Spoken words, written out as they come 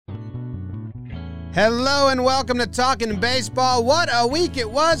Hello and welcome to Talking Baseball. What a week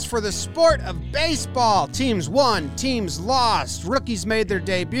it was for the sport of baseball. Teams won, teams lost, rookies made their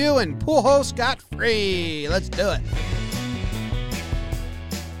debut, and Pujols got free. Let's do it.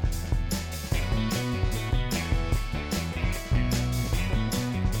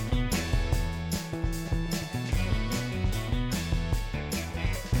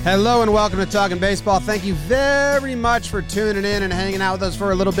 Hello and welcome to Talking Baseball. Thank you very much for tuning in and hanging out with us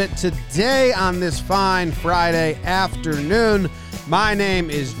for a little bit today on this fine Friday afternoon. My name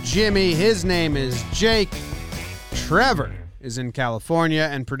is Jimmy. His name is Jake. Trevor is in California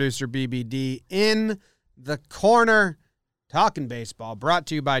and producer BBD in the corner. Talking Baseball brought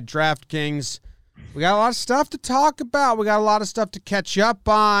to you by DraftKings. We got a lot of stuff to talk about. We got a lot of stuff to catch up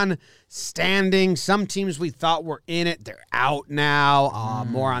on. Standing. Some teams we thought were in it, they're out now.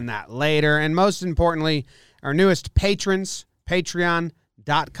 More on that later. And most importantly, our newest patrons,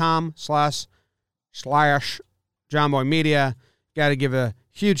 patreon.com/John Media. Got to give a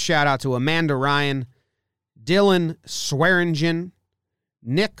huge shout out to Amanda Ryan, Dylan Swearingen,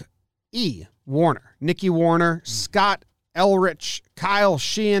 Nicky Warner, Scott Elrich, Kyle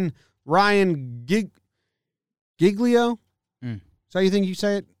Sheehan, Ryan Giglio. Is that how you think you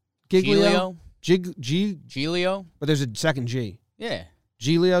say it? Giglio? Giglio? But there's a second G. Yeah.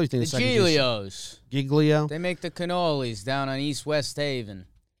 Giglio? You think The second Giglios. Giglio? They make the cannolis down on East West Haven.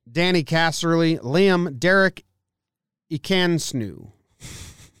 Danny Casserly, Liam, Derek Ikansnu.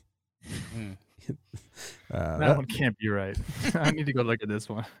 That one can't be right. I need to go look at this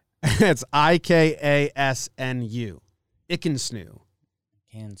one. It's Ikasnu. Ikansnu.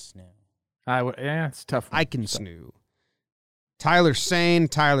 Yeah, it's a tough one. Ikansnu. Tyler Sane,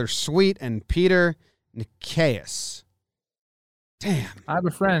 Tyler Sweet, and Peter Nikias. Damn. I have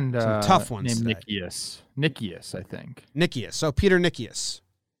a friend Some tough ones named today. Nikias, I think. Nikias. So Peter Nikias.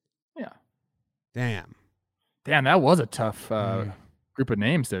 Yeah. Damn. Damn, that was a tough group of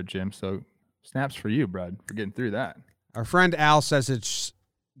names there, Jim. So snaps for you, bud, for getting through that. Our friend Al says it's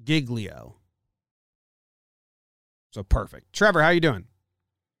Giglio. So perfect. Trevor, how you doing?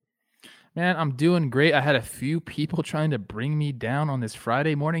 Man, I'm doing great. I had a few people trying to bring me down on this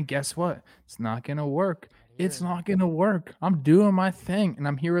Friday morning. Guess what? It's not going to work. It's not going to work. I'm doing my thing, and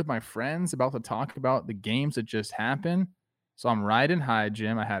I'm here with my friends about to talk about the games that just happened. So I'm riding high,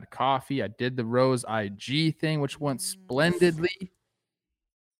 Jim. I had coffee. I did the Rose IG thing, which went splendidly.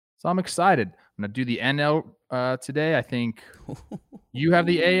 So I'm excited. I'm going to do the NL today. I think you have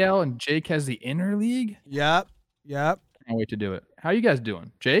the AL, and Jake has the interleague. Yep. Can't wait to do it. How you guys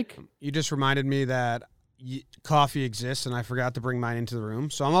doing? Jake? You just reminded me that coffee exists, and I forgot to bring mine into the room.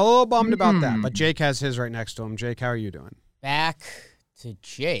 So I'm a little bummed about that. But Jake has his right next to him. Jake, how are you doing? Back to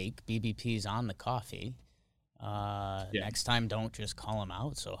Jake. BBP's on the coffee. Next time, don't just call him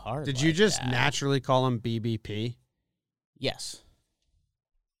out so hard. Did you just naturally call him BBP? Yes.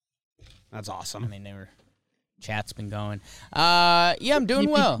 That's awesome. I mean, chat's been going. Yeah, I'm doing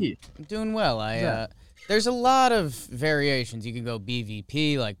well. I'm doing well. There's a lot of variations. You can go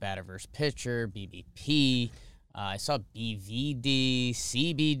BVP, like batter versus pitcher, BBP. I saw BVD,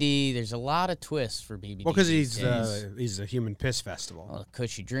 CBD. There's a lot of twists for BBD. Well, because he's a Human Piss Festival. Well,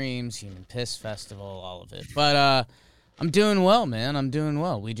 Cushy Dreams, Human Piss Festival, all of it. But I'm doing well, man. I'm doing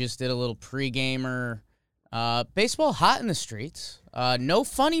well. We just did a little pre-gamer. Baseball hot in the streets. No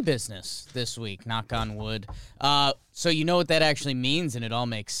funny business this week, knock on wood. So you know what that actually means, and it all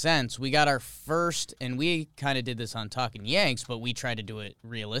makes sense. We got our first, and we kind of did this on Talking Yanks, but we tried to do it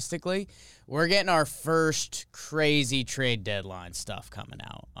realistically. We're getting our first crazy trade deadline stuff coming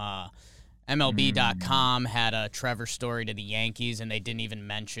out. MLB.com had a Trevor story to the Yankees, and they didn't even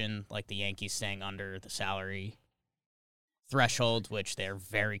mention like the Yankees staying under the salary threshold, which they're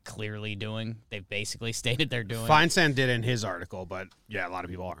very clearly doing. They've basically stated they're doing. Feinstein did in his article, but yeah, a lot of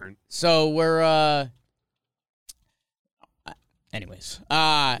people aren't. So we're anyways.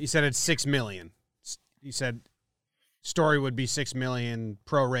 He said it's $6 million. He said story would be $6 million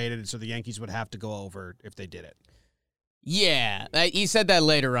prorated, so the Yankees would have to go over if they did it. Yeah, he said that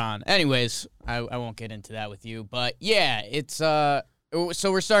later on. Anyways, I won't get into that with you, but yeah, it's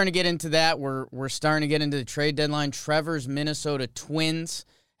so we're starting to get into that. We're starting to get into the trade deadline. Trevor's Minnesota Twins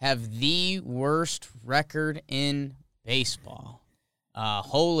have the worst record in baseball.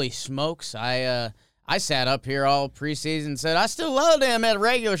 Holy smokes! I sat up here all preseason and said I still love them at a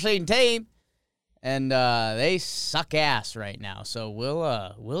regular season team, and they suck ass right now. So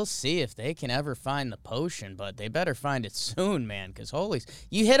we'll see if they can ever find the potion, but they better find it soon, man. Because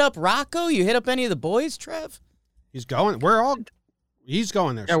you hit up Rocco? You hit up any of the boys, Trev? He's going. He's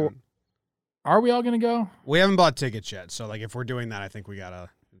going there soon. Are we all going to go? We haven't bought tickets yet, so like if we're doing that, I think we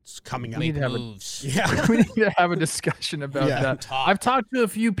gotta It's coming up. Make need to have moves. Yeah. We need to have a discussion about Yeah. that. I've talked to a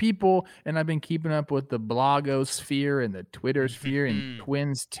few people, and I've been keeping up with the blogosphere and the Twitter sphere in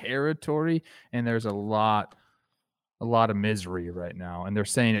Twins territory, and there's a lot of misery right now. And they're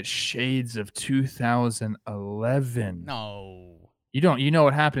saying it's shades of 2011. No. You know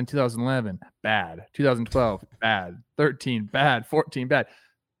what happened in 2011? Bad. 2012, bad. 13, bad. 14, bad.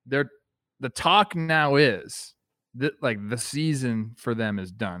 The talk now is that the season for them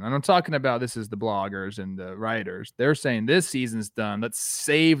is done. And I'm talking about this is the bloggers and the writers. They're saying this season's done. Let's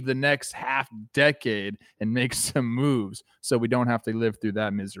save the next half decade and make some moves so we don't have to live through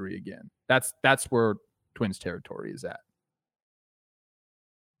that misery again. That's where Twins territory is at.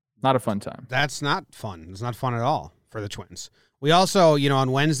 Not a fun time. That's not fun. It's not fun at all for the Twins. We also,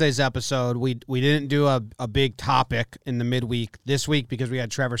 on Wednesday's episode, we didn't do a big topic in the midweek this week because we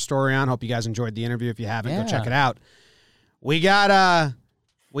had Trevor Story on. Hope you guys enjoyed the interview. If you haven't, go check it out. We got,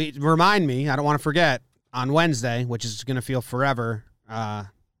 remind me, I don't want to forget, on Wednesday, which is going to feel forever.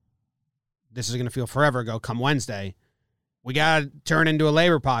 This is going to feel forever ago come Wednesday. We got to turn into a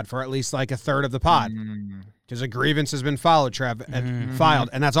labor pod for at least like a third of the pod because a grievance has been filed, filed.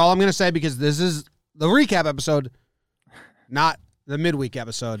 And that's all I'm going to say because this is the recap episode, not the midweek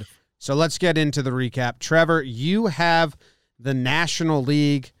episode. So let's get into the recap. Trevor, you have the National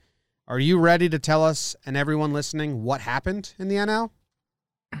League. Are you ready to tell us and everyone listening what happened in the NL?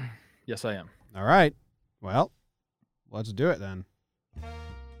 Yes, I am. All right. Well, let's do it then.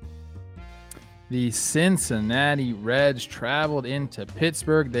 The Cincinnati Reds traveled into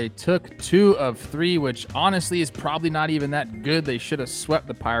Pittsburgh. They took 2 of 3, which honestly is probably not even that good. They should have swept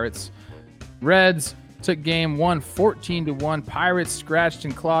the Pirates. Reds took game 1 14-1. Pirates scratched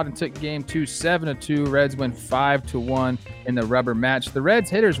and clawed and took game 2 7-2. Reds win 5-1 in the rubber match. The Reds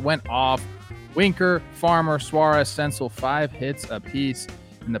hitters went off. Winker, Farmer, Suarez, Senzel, 5 hits apiece.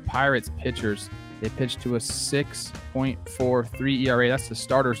 And the Pirates pitchers, they pitched to a 6.43 ERA. That's the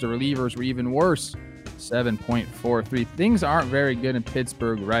starters. The relievers were even worse, 7.43. Things aren't very good in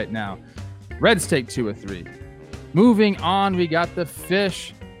Pittsburgh right now. Reds take 2 of 3. Moving on, we got the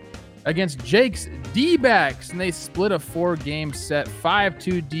Fish against Jake's D-backs, and they split a 4-game set,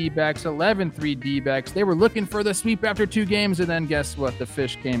 5-2 D-backs, 11-3 D-backs. They were looking for the sweep after 2 games, and then guess what? The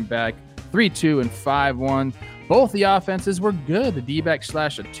Fish came back 3-2 and 5-1. Both the offenses were good. The D-backs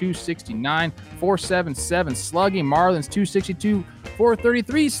slashed a 269, 477 slugging. Marlins 262,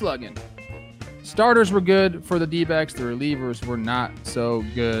 433 slugging. Starters were good for the D-backs. The relievers were not so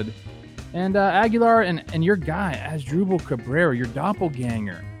good. And Aguilar and your guy, Asdrubal Cabrera, your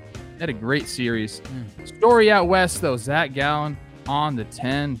doppelganger, had a great series. Story out west, though, Zach Gallen on the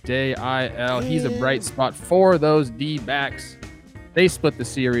 10-day IL. He's a bright spot for those D-backs. They split the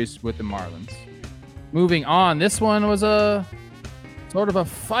series with the Marlins. Moving on, this one was a sort of a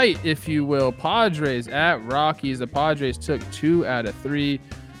fight, if you will. Padres at Rockies. The Padres took 2 out of 3.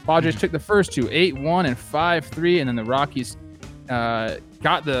 Padres took the first 2, 8-1 and 5-3, and then the Rockies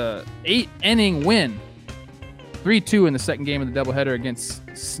got the 8-inning win, 3-2 in the second game of the doubleheader against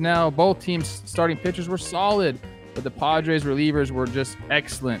Snell. Both teams' starting pitchers were solid, but the Padres relievers were just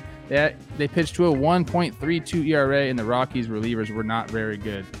excellent. They pitched to a 1.32 ERA, and the Rockies relievers were not very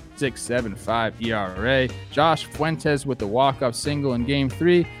good. 6.75 ERA. Josh Fuentes with the walk-off single in Game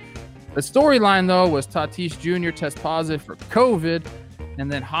 3. The storyline, though, was Tatis Jr. test positive for COVID,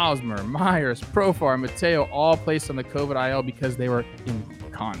 and then Hosmer, Myers, Profar, and Mateo all placed on the COVID IL because they were in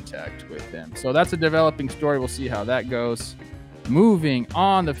contact with him. So that's a developing story. We'll see how that goes. Moving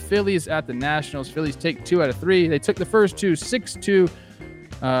on, the Phillies at the Nationals. Phillies take 2 out of 3. They took the first 2, 6-2.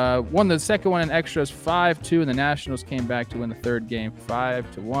 Won the second one in extras, 5-2, and the Nationals came back to win the third game,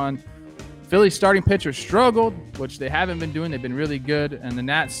 5-1. Phillies starting pitchers struggled, which they haven't been doing. They've been really good, and the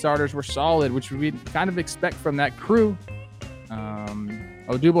Nats starters were solid, which we kind of expect from that crew.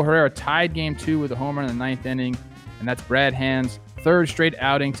 Odubel Herrera tied game 2 with a home run in the 9th inning, and that's Brad Hand's third straight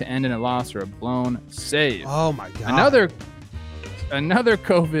outing to end in a loss or a blown save. Oh, my God. Another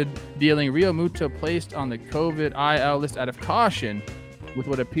COVID dealing. Real Muto placed on the COVID IL list out of caution with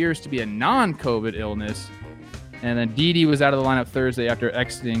what appears to be a non-COVID illness. And then Didi was out of the lineup Thursday after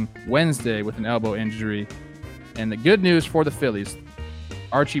exiting Wednesday with an elbow injury. And the good news for the Phillies,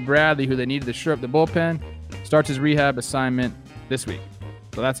 Archie Bradley, who they needed to shore up the bullpen, starts his rehab assignment this week.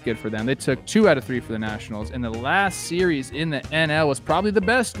 So that's good for them. They took 2 out of 3 for the Nationals. And the last series in the NL was probably the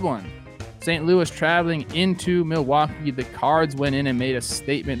best one. St. Louis traveling into Milwaukee. The Cards went in and made a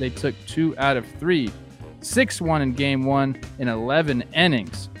statement. They took 2 out of 3. 6-1 in game 1 in 11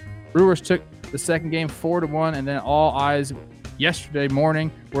 innings. Brewers took the second game 4-1, and then all eyes yesterday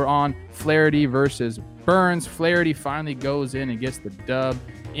morning were on Flaherty versus Burns. Flaherty finally goes in and gets the dub.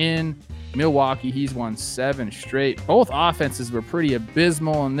 in Milwaukee. He's won 7 straight. Both offenses were pretty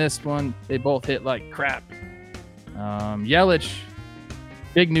abysmal in this one. They both hit like crap. Yelich,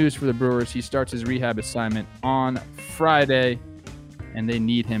 big news for the Brewers. He starts his rehab assignment on Friday, and they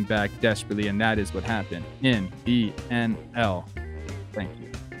need him back desperately, and that is what happened in the NL. Thank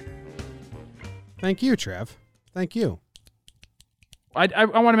you. Thank you, Trev. Thank you. I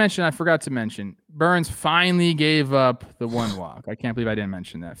want to mention, I forgot to mention, Burns finally gave up the 1 walk. I can't believe I didn't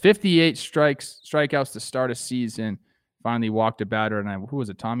mention that. 58 strikeouts to start a season. Finally walked a batter, and who was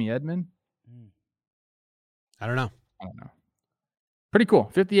it, Tommy Edman? I don't know. Pretty cool.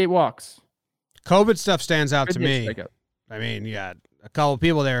 58 walks. COVID stuff stands out to 58 me. strikeout. I mean, you got a couple of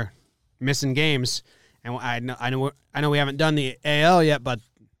people there missing games, and I know we haven't done the AL yet, but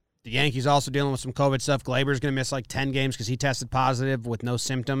the Yankees also dealing with some COVID stuff. Glaber's going to miss like 10 games because he tested positive with no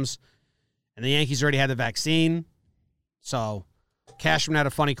symptoms. And the Yankees already had the vaccine. So Cashman had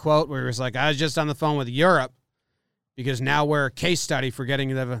a funny quote where he was like, I was just on the phone with Europe because now we're a case study for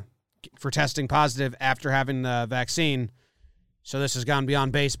for testing positive after having the vaccine. So this has gone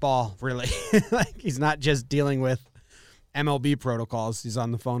beyond baseball, really. Like he's not just dealing with MLB protocols. He's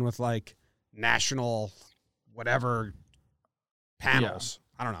on the phone with like national whatever panels.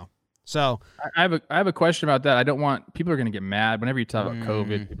 Yeah. I don't know. So I have a question about that. I don't want people are going to get mad whenever you talk about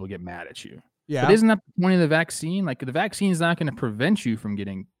COVID. People get mad at you. Yeah, but isn't that the point of the vaccine? Like the vaccine is not going to prevent you from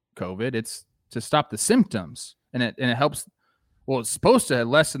getting COVID. It's to stop the symptoms, and it helps. Well, it's supposed to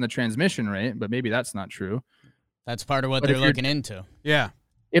lessen the transmission rate, but maybe that's not true. That's part of what they're looking into. Yeah.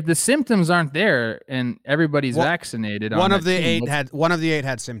 If the symptoms aren't there and everybody's vaccinated, one of the 8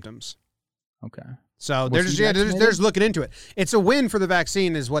 had symptoms. Okay. So they're just looking into it. It's a win for the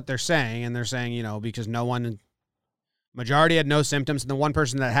vaccine is what they're saying. And they're saying, because majority had no symptoms. And the one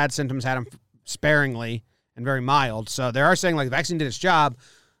person that had symptoms had them sparingly and very mild. So they are saying like the vaccine did its job.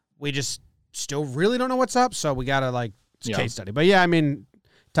 We just still really don't know what's up. So we got to case study. But yeah, I mean,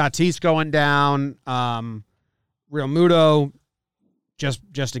 Tatis going down, Real Muto,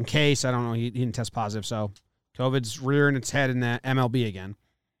 just in case. I don't know. He didn't test positive. So COVID's rearing its head in the MLB again.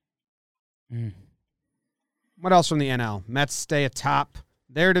 What else from the NL? Mets stay atop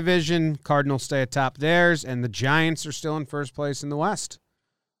their division. Cardinals stay atop theirs. And the Giants are still in first place in the West.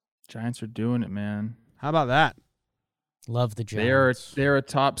 Giants are doing it, man. How about that? Love the Giants. They're a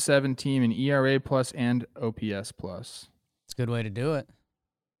top 7 team in ERA plus and OPS plus. It's a good way to do it.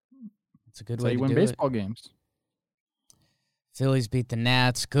 It's a good way to win baseball games. Phillies beat the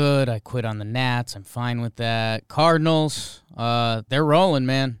Nats. Good. I quit on the Nats. I'm fine with that. Cardinals, they're rolling,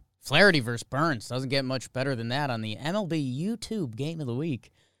 man. Flaherty versus Burns. Doesn't get much better than that on the MLB YouTube Game of the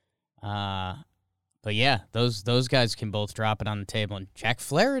Week. But yeah, those guys can both drop it on the table. And Jack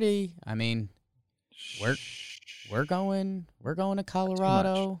Flaherty, I mean, we're going to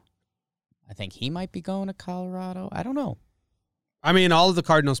Colorado. I think he might be going to Colorado. I don't know. I mean, all of the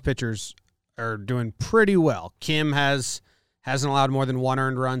Cardinals pitchers are doing pretty well. Kim hasn't allowed more than 1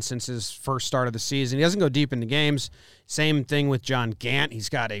 earned run since his first start of the season. He doesn't go deep into games. Same thing with John Gant. He's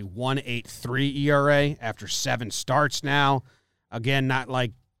got a 1.83 ERA after 7 starts now. Again, not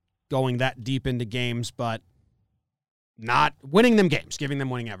like going that deep into games, but not winning them games, giving them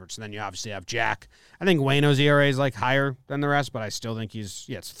winning efforts. And then you obviously have Jack. I think Waino's ERA is like higher than the rest, but I still think it's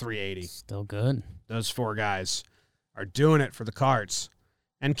 3.80. Still good. Those 4 guys are doing it for the Cards.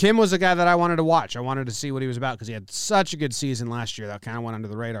 And Kim was a guy that I wanted to watch. I wanted to see what he was about because he had such a good season last year that kind of went under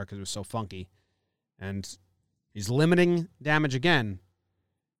the radar because it was so funky. And he's limiting damage again,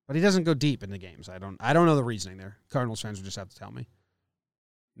 but he doesn't go deep in the games. I don't know the reasoning there. Cardinals fans would just have to tell me.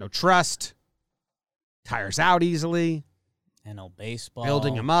 No trust. Tires out easily. NL baseball.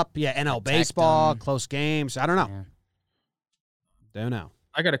 Building him up. Yeah, NL baseball, close games. I don't know. Yeah. Don't know.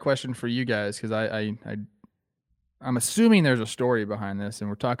 I got a question for you guys because I'm assuming there's a story behind this, and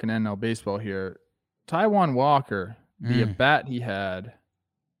we're talking NL baseball here. Taijuan Walker, the at-bat he had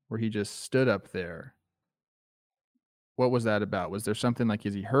where he just stood up there, what was that about? Was there something like,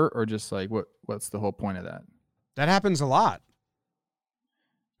 is he hurt, or just like, what's the whole point of that? That happens a lot.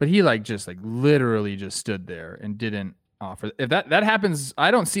 But he literally just stood there and didn't offer. If that happens,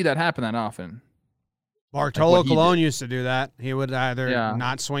 I don't see that happen that often. Bartolo Colon used to do that. He would either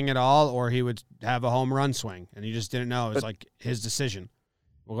not swing at all or he would have a home run swing, and he just didn't know. It was like his decision,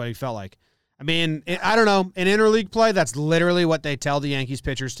 what he felt like. I mean, I don't know. In interleague play, that's literally what they tell the Yankees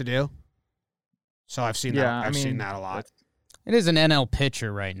pitchers to do. So I've seen that. I've seen that a lot. It is an NL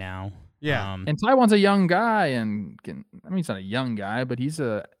pitcher right now. Yeah. And Taijuan's a young guy, and he's not a young guy, but he's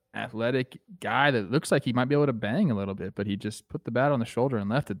a athletic guy that looks like he might be able to bang a little bit, but he just put the bat on the shoulder and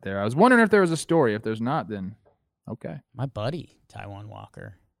left it there. I was wondering if there was a story. If there's not, then okay. My buddy, Taijuan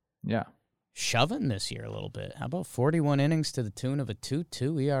Walker. Yeah. Shoving this year a little bit. How about 41 innings to the tune of a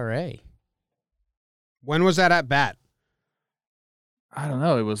 2.2 ERA? When was that at bat? I don't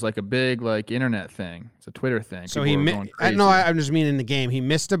know. It was like a big internet thing. It's a Twitter thing. So People were going crazy. I just mean in the game. He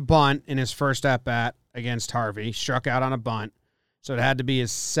missed a bunt in his first at bat against Harvey. Struck out on a bunt, so it had to be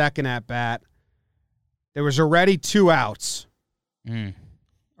his second at bat. There was already 2 outs.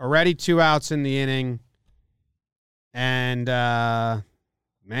 Already 2 outs in the inning, and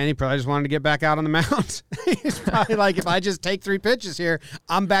man, he probably just wanted to get back out on the mound. He's probably like, if I just take 3 pitches here,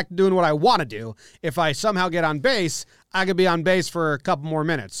 I'm back to doing what I want to do. If I somehow get on base, I could be on base for a couple more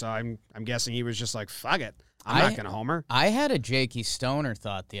minutes. So I'm guessing he was just like, fuck it. I'm not going to homer. I had a Jakey Stoner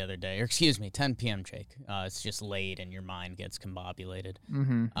thought the other day, or excuse me, 10 p.m. Jake. It's just late and your mind gets combobulated.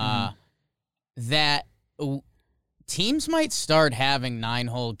 That teams might start having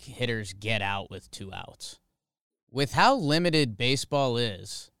 9-hole hitters get out with 2 outs. With how limited baseball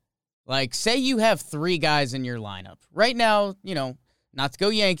is, like, say you have 3 guys in your lineup. Right now, not to go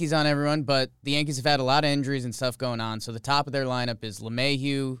Yankees on everyone, but the Yankees have had a lot of injuries and stuff going on, so the top of their lineup is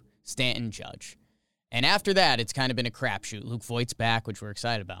LeMahieu, Stanton, Judge. And after that, it's kind of been a crapshoot. Luke Voigt's back, which we're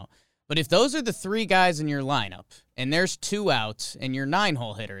excited about. But if those are the 3 guys in your lineup, and there's 2 outs, and your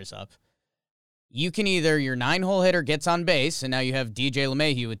 9-hole hitter is up, you can either, your 9-hole hitter gets on base, and now you have DJ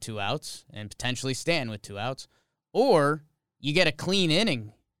LeMahieu with 2 outs, and potentially Stanton with 2 outs, or you get a clean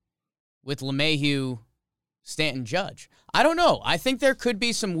inning with LeMahieu, Stanton, Judge. I don't know. I think there could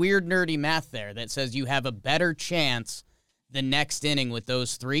be some weird nerdy math there that says you have a better chance the next inning with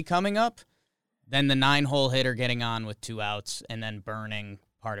those 3 coming up than the 9-hole hitter getting on with 2 outs and then burning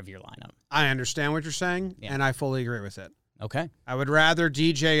part of your lineup. I understand what you're saying, and I fully agree with it. Okay. I would rather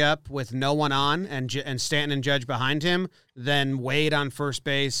DJ up with no one on and Stanton and Judge behind him than Wade on first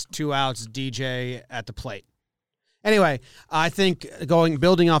base, 2 outs, DJ at the plate. Anyway, I think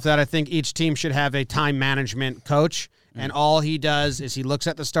building off that, I think each team should have a time management coach, and all he does is he looks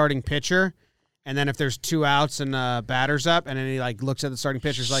at the starting pitcher, and then if there's 2 outs and batter's up, and then he looks at the starting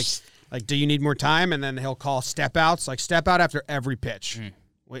pitchers like, do you need more time? And then he'll call step outs, like step out after every pitch.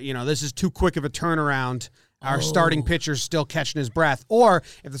 This is too quick of a turnaround. Our starting pitcher's still catching his breath. Or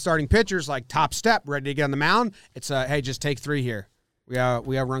if the starting pitcher's top step, ready to get on the mound, it's hey, just take 3 here. We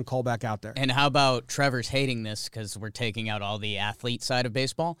have run Cole back out there. And how about Trevor's hating this because we're taking out all the athlete side of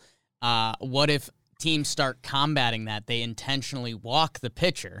baseball? What if teams start combating that? They intentionally walk the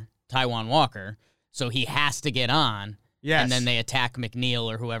pitcher, Taijuan Walker, so he has to get on. Yes. And then they attack McNeil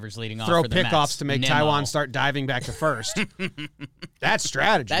or whoever's leading off. Throw for the pickoffs Mets. to make Nimmo. Taijuan start diving back to first. That's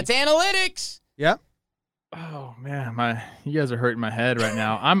strategy. That's analytics. Yep. Oh man, you guys are hurting my head right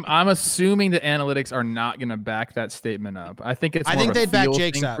now. I'm assuming that analytics are not going to back that statement up. I think they'd back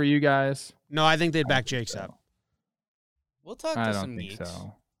Jake's thing up for you guys. No, I think they'd back Jake's up. We'll talk to some geeks. I don't think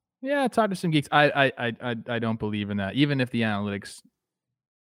so. Yeah, talk to some geeks. I don't believe in that. Even if the analytics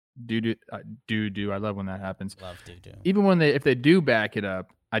do. I love when that happens. Love do. Even if they do back it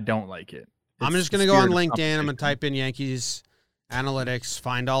up, I don't like it. I'm just going to go on LinkedIn. I'm going to type in Yankees analytics,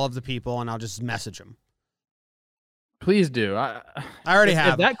 find all of the people, and I'll just message them. Please do. I already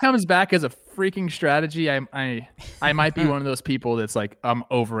have. If that comes back as a freaking strategy, I might be one of those people that's like, I'm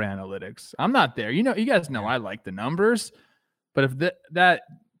over analytics. I'm not there. You guys know I like the numbers, but if that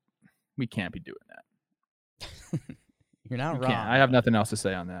we can't be doing that. You're not wrong. I have nothing else to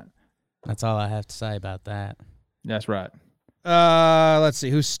say on that. That's all I have to say about that. That's right. Let's see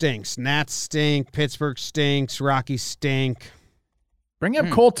who stinks. Nats stink. Pittsburgh stinks. Rockies stink. Bring up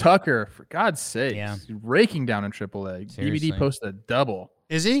Cole Tucker, for God's sake. Yeah. He's raking down in AAA. Seriously. BBD posted a double.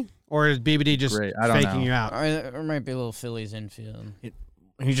 Is he? Or is BBD just faking you out? Or might be a little Phillies infield.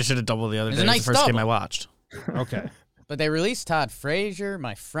 He just hit a double the other day. It was a nice the first game double. I watched. Okay. But they released Todd Frazier,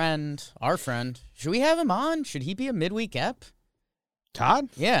 our friend. Should we have him on? Should he be a midweek ep? Todd?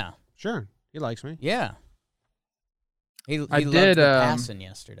 Yeah. Sure. He likes me. Yeah. He loved did, the passing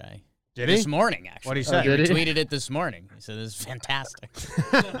yesterday. Did he? This morning, actually. What'd he say? He Did he? retweeted it this morning. He said, this is fantastic.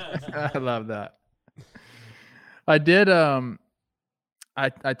 I love that. I did.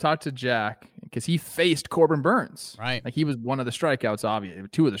 I talked to Jack because he faced Corbin Burns. Right. Like he was one of the strikeouts, obviously,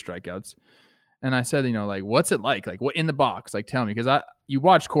 2 of the strikeouts. And I said, what's it like? Like what in the box? Like tell me, because you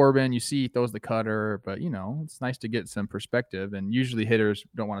watch Corbin, you see he throws the cutter, but it's nice to get some perspective. And usually hitters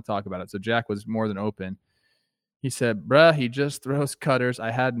don't want to talk about it. So Jack was more than open. He said, bruh, he just throws cutters. I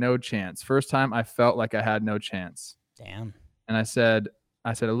had no chance. First time I felt like I had no chance. Damn. And I said,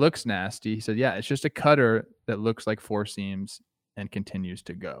 it looks nasty. He said, yeah, it's just a cutter that looks like 4 seams and continues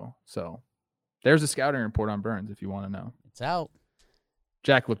to go. So there's a scouting report on Burns if you want to know. It's out.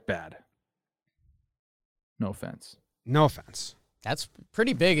 Jack looked bad. No offense. No offense. That's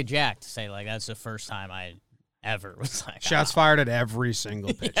pretty big a jack to say, like, that's the first time I ever was like, Shots fired at every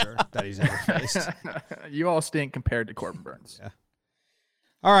single pitcher that he's ever faced. You all stink compared to Corbin Burns. Yeah.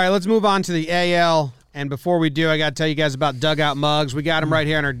 All right, let's move on to the AL. And before we do, I got to tell you guys about Dugout Mugs. We got them right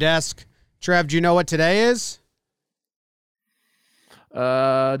here on our desk. Trev, do you know what today is?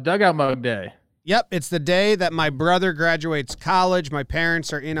 Dugout Mug Day. Yep, it's the day that my brother graduates college. My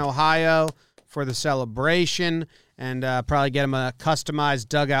parents are in Ohio for the celebration, and probably get him a customized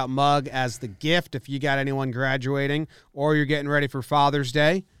Dugout mug as the gift if you got anyone graduating or you're getting ready for Father's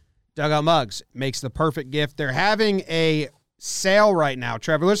Day. Dugout Mugs makes the perfect gift. They're having a sale right now.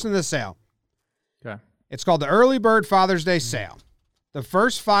 Trevor, listen to the sale. Okay. It's called the Early Bird Father's Day Sale. The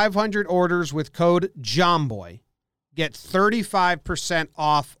first 500 orders with code JOMBOY get 35%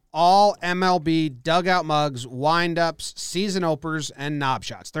 off all MLB dugout mugs, wind-ups, season openers, and knob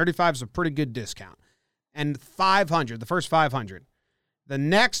shots. 35 is a pretty good discount. And 500, the first 500. The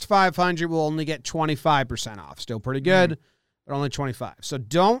next 500 will only get 25% off. Still pretty good, but only 25. So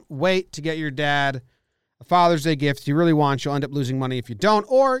don't wait to get your dad a Father's Day gift he really wants. You'll end up losing money if you don't.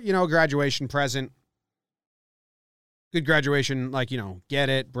 Or, a graduation present. Good graduation, get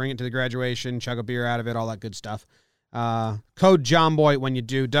it, bring it to the graduation, chug a beer out of it, all that good stuff. Code JOMBOY when you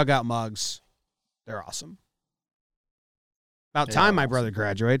do. Dugout mugs. They're awesome. About time my brother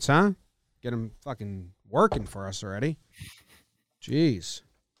graduates, huh? Get him fucking working for us already. Jeez.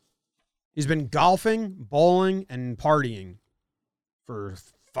 He's been golfing, bowling, and partying for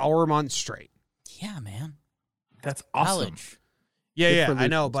 4 months straight. Yeah, man. That's awesome. College. Yeah, I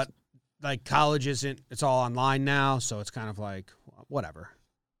know, but college isn't, it's all online now, so it's kind of whatever.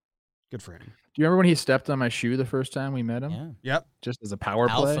 Good for him. Do you remember when he stepped on my shoe the first time we met him? Yeah. Yep. Just as a power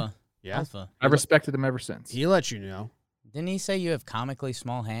play? Alpha. Yeah. Alpha. I've respected him ever since. He let you know. Didn't he say you have comically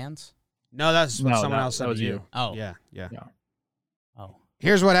small hands? No, that's what someone that- else said that was to you. Oh. Yeah. Oh.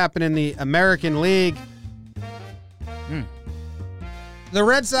 Here's what happened in the American League. The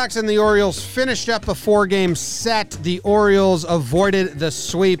Red Sox and the Orioles finished up a 4-game set. The Orioles avoided the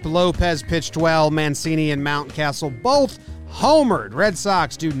sweep. Lopez pitched well. Mancini and Mountcastle both homered. Red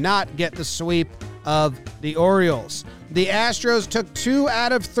Sox do not get the sweep of the Orioles. The Astros took 2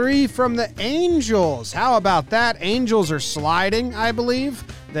 out of 3 from the Angels. How about that? Angels are sliding, I believe.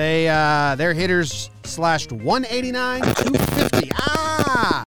 They their hitters slashed 189, 250.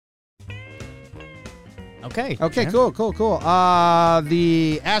 Okay. Okay, yeah. cool.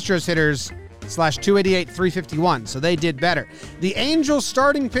 The Astros hitters slashed 288, 351, so they did better. The Angels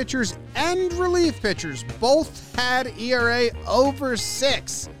starting pitchers and relief pitchers both had ERA over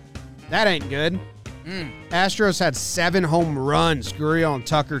 6. That ain't good. Astros had 7 home runs. Gurriel and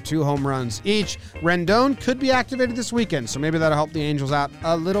Tucker, 2 home runs each. Rendon could be activated this weekend, so maybe that'll help the Angels out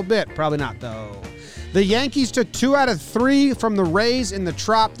a little bit. Probably not, though. The Yankees took 2 out of 3 from the Rays in the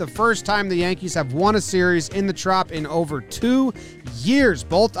Trop. The first time the Yankees have won a series in the Trop in over 2 years.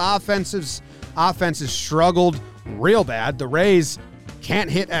 Both offenses struggled real bad. The Rays can't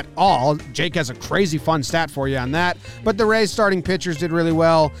hit at all. Jake has a crazy fun stat for you on that. But the Rays starting pitchers did really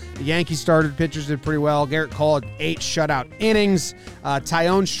well. The Yankees started pitchers did pretty well. Garrett Cole had 8 shutout innings.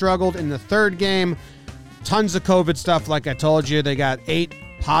 Tyone struggled in the 3rd game. Tons of COVID stuff, like I told you. They got 8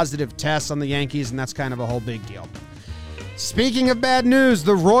 positive tests on the Yankees, and that's kind of a whole big deal. Speaking of bad news,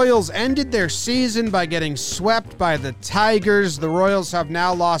 the Royals ended their season by getting swept by the Tigers. The Royals have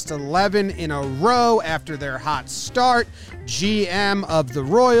now lost 11 in a row after their hot start. GM of the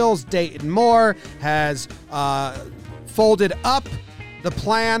Royals, Dayton Moore, has folded up the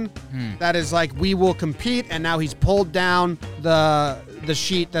plan that is we will compete, and now he's pulled down the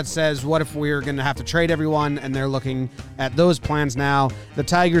sheet that says, what if we're going to have to trade everyone, and they're looking at those plans now. The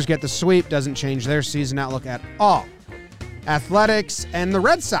Tigers get the sweep, doesn't change their season outlook at all. Athletics and the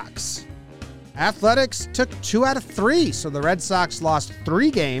Red Sox. Athletics took 2 out of 3, so the Red Sox lost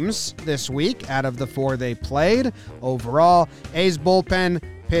 3 games this week out of the 4 they played. Overall, A's bullpen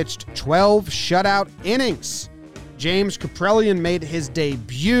pitched 12 shutout innings. James Kaprielian made his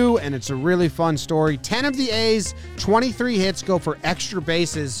debut, and it's a really fun story. 10 of the A's 23 hits go for extra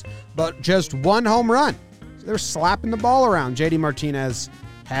bases, but just 1 home run. So they're slapping the ball around. JD Martinez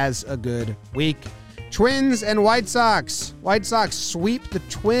has a good week. Twins and White Sox. White Sox sweep the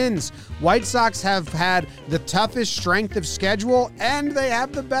Twins. White Sox have had the toughest strength of schedule, and they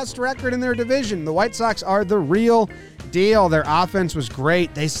have the best record in their division. The White Sox are the real deal. Their offense was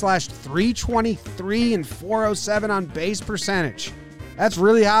great. They slashed 323 and 407 on base percentage. That's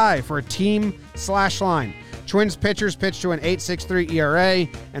really high for a team slash line. Twins pitchers pitched to an 8.63 ERA,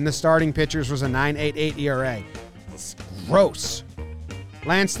 and the starting pitchers was a 9.88 ERA. It's gross.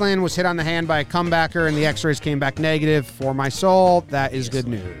 Lance Lynn was hit on the hand by a comebacker, and the x-rays came back negative. For my soul, that is good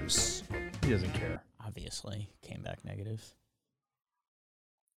news. He doesn't care. Obviously, came back negative.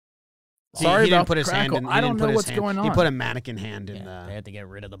 Sorry he didn't about put his hand Crackle. in. I don't know what's going on. He put a mannequin hand in Yeah, the. they had to get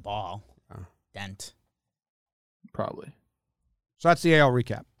rid of the ball. Dent. Probably. So that's the AL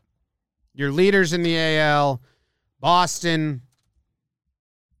recap. Your leaders in the AL, Boston,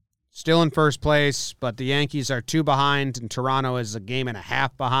 still in first place, but the Yankees are 2 behind, and Toronto is a game and a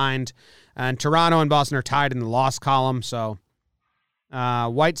half behind. And Toronto and Boston are tied in the loss column, so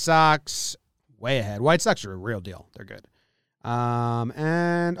White Sox way ahead. White Sox are a real deal. They're good.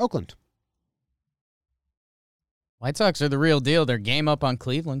 And Oakland. White Sox are the real deal. They're game up on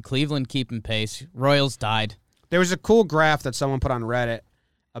Cleveland. Cleveland keeping pace. Royals died. There was a cool graph that someone put on Reddit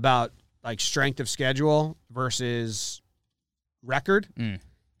about like strength of schedule versus record.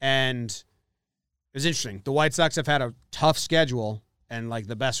 And it was interesting. The White Sox have had a tough schedule and like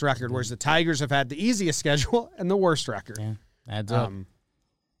the best record, whereas the Tigers have had the easiest schedule and the worst record. Yeah, adds up.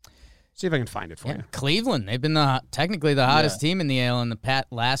 See if I can find it for Yeah, you. Cleveland. They've been technically the hottest team in the AL in the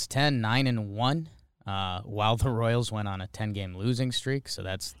last 10, 9-1. While the Royals went on a 10-game losing streak, so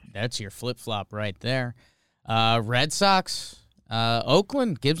that's your flip-flop right there. Red Sox,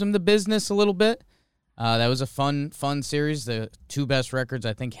 Oakland gives them the business a little bit. That was a fun series. The 2 best records,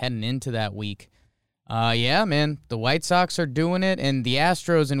 I think, heading into that week. Yeah, man, the White Sox are doing it, and the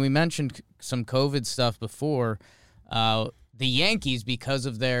Astros, and we mentioned some COVID stuff before. The Yankees, because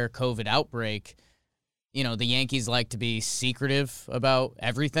of their COVID outbreak, the Yankees like to be secretive about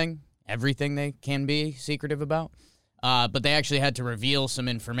everything they can be secretive about. But they actually had to reveal some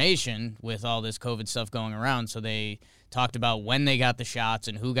information with all this COVID stuff going around. So they talked about when they got the shots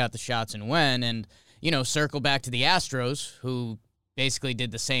and who got the shots and when. And, circle back to the Astros, who basically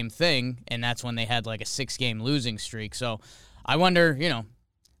did the same thing. And that's when they had like a 6-game losing streak. So I wonder,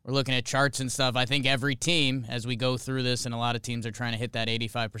 we're looking at charts and stuff. I think every team, as we go through this, and a lot of teams are trying to hit that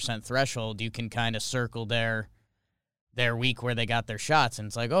 85% threshold, you can kind of circle their week where they got their shots, and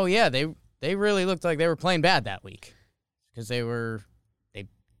it's like, oh yeah, they really looked like they were playing bad that week because they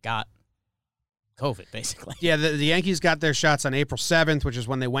got COVID basically. Yeah, the Yankees got their shots on April 7th, which is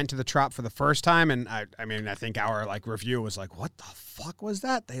when they went to the Trop for the first time, and I think our review was like, what the fuck was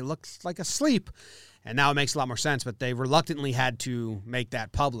that? They looked like asleep, and now it makes a lot more sense. But they reluctantly had to make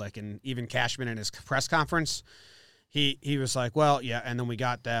that public, and even Cashman in his press conference, he was like, well, yeah, and then we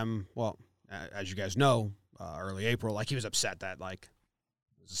got them. Well, as you guys know. Early April, he was upset that it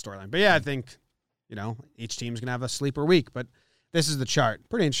was a storyline. But yeah, I think, each team's going to have a sleeper week, but this is the chart.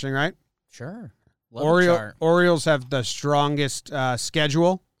 Pretty interesting, right? Sure. Chart. Orioles have the strongest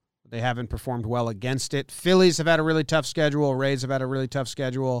schedule. They haven't performed well against it. Phillies have had a really tough schedule. Rays have had a really tough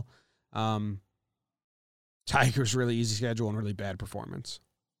schedule. Tigers really easy schedule and really bad performance.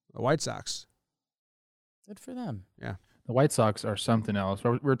 The White Sox. Good for them. Yeah. The White Sox are something else.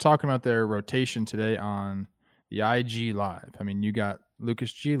 We're talking about their rotation today on the IG Live. I mean, you got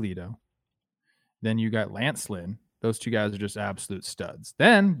Lucas Giolito. Then you got Lance Lynn. Those 2 guys are just absolute studs.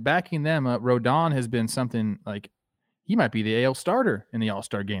 Then, backing them up, Rodon has been something like he might be the AL starter in the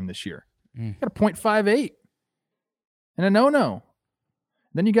All-Star game this year. Got a .58 and a no-no.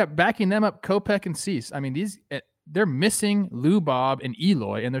 Then you got backing them up Kopech and Cease. I mean, they're missing Lou Bob and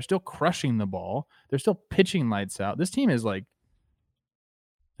Eloy, and they're still crushing the ball. They're still pitching lights out. This team is like,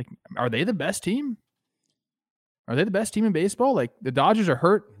 are they the best team? Are they the best team in baseball? Like, the Dodgers are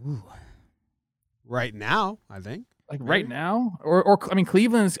hurt. Ooh. Right now, I think. Right now? Or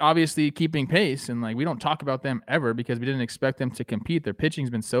Cleveland's obviously keeping pace, and we don't talk about them ever because we didn't expect them to compete. Their pitching's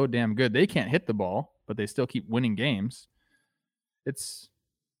been so damn good. They can't hit the ball, but they still keep winning games. I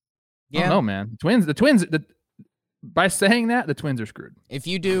don't know, man. The Twins, by saying that, the Twins are screwed. If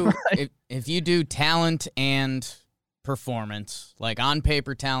you do if you do talent and performance, like on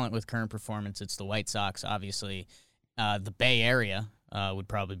paper talent with current performance, it's the White Sox. Obviously, the Bay Area would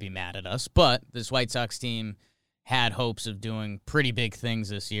probably be mad at us, but this White Sox team had hopes of doing pretty big things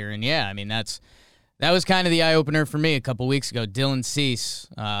this year. And yeah, I mean, that was kind of the eye-opener for me a couple weeks ago. Dylan Cease,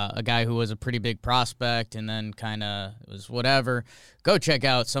 a guy who was a pretty big prospect and then kind of was whatever. Go check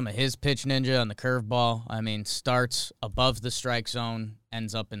out some of his pitch ninja on the curveball. I mean, starts above the strike zone,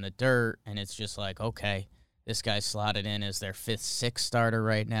 ends up in the dirt, and it's just like, okay, this guy's slotted in as their 5th, 6th starter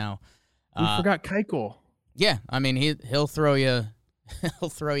right now. We forgot Keuchel. Yeah, I mean, he'll throw you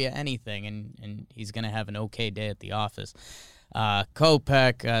anything, and he's going to have an okay day at the office.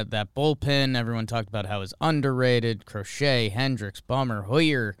 Kopech, that bullpen, everyone talked about how it's underrated. Crochet, Hendricks, Bummer,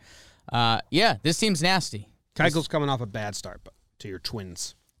 Hoyer. Yeah, this team's nasty. Keuchel's coming off a bad start to your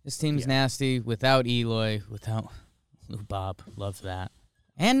Twins. This team's nasty without Eloy, without Lou Bob. Love that.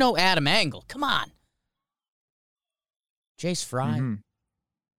 And no Adam Engel. Come on. Jace Fry. Mm-hmm.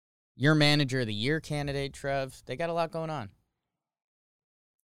 Your manager of the year candidate, Trev. They got a lot going on.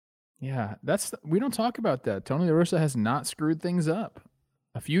 Yeah, we don't talk about that. Tony La Russa has not screwed things up.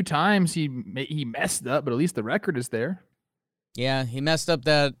 A few times he messed up, but at least the record is there. Yeah, he messed up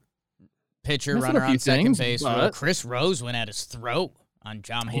that pitcher Messed up runner a few on second things, base. but- Chris Rose went at his throat on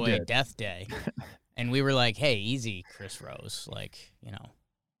John He Boy did. Death Day. And we were like, hey, easy, Chris Rose.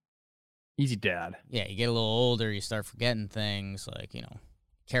 Easy dad. Yeah, you get a little older, you start forgetting things.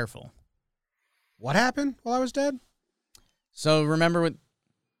 Careful. What happened while I was dead? So remember what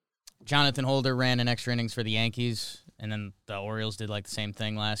Jonathan Holder ran in extra innings for the Yankees, and then the Orioles did the same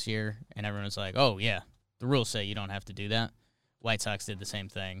thing last year, and everyone was like, oh, yeah, the rules say you don't have to do that. White Sox did the same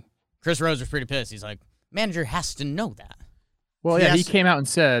thing. Chris Rose was pretty pissed. He's like, manager has to know that. Well, yeah, he Yes. came out and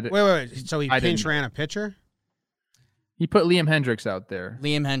said Wait. So he I didn't pinch ran a pitcher? he put Liam Hendricks out there.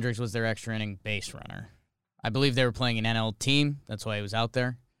 Liam Hendricks was their extra inning base runner. I believe they were playing an NL team. That's why he was out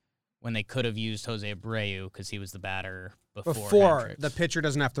there. When they could have used Jose Abreu because he was the batter before Hendricks. The pitcher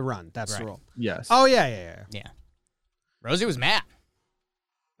doesn't have to run. That's the Right. rule. Yes. Oh, yeah. Yeah. Rosie was mad.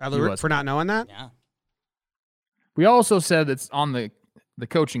 was. For not knowing that? Yeah. We also said it's on the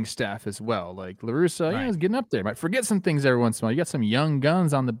coaching staff as well. Like La Russa, Right. he's getting up there. Might forget some things every once in a while. You got some young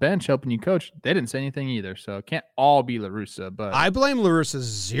guns on the bench helping you coach. They didn't say anything either, so it can't all be La Russa. But I blame La Russa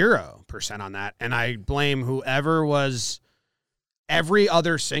 0% on that, and I blame whoever was every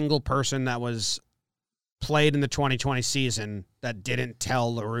other single person that was played in the 2020 season that didn't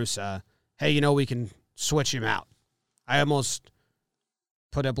tell La Russa, hey, we can switch him out. I almost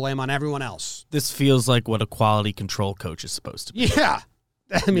put a blame on everyone else. This feels like what a quality control coach is supposed to be. Yeah.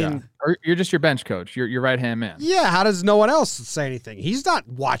 I mean, yeah. Or you're just your bench coach. You're your right hand man. yeah, how does no one else say anything? He's not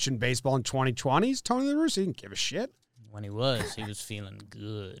watching baseball in 2020. He's Tony La Russa. He didn't give a shit. When he was feeling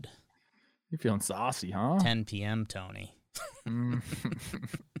good. You're feeling saucy, huh? 10 p.m. Tony. Mm.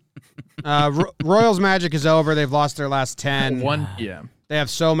 Royals magic is over. They've lost their last 10. 1 p.m. They have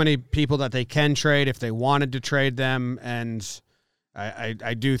so many people that they can trade if they wanted to trade them, and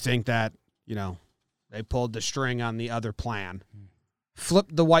I do think that, they pulled the string on the other plan.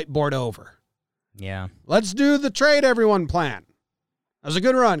 Flipped the whiteboard over. Yeah. Let's do the trade everyone plan. That was a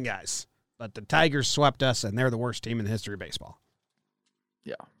good run, guys. But the Tigers swept us, and they're the worst team in the history of baseball.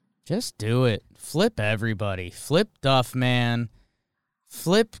 Yeah. Just do it. Flip everybody. Flip Duffman.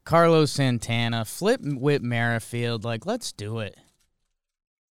 Flip Carlos Santana. Flip Whit Merrifield. Let's do it.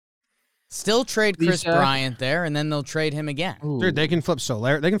 Still trade Chris Lisa. Bryant there, and then they'll trade him again. Ooh. Dude, they can flip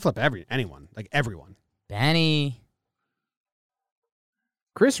Soler. They can flip anyone. Everyone. Benny.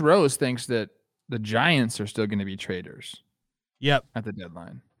 Chris Rose thinks that the Giants are still going to be traders Yep. at the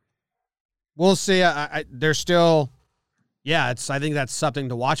deadline. We'll see. They're still, I think that's something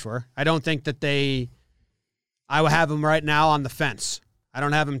to watch for. I don't think that I would have them right now on the fence. I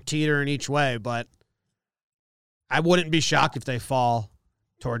don't have them teetering each way, but I wouldn't be shocked if they fall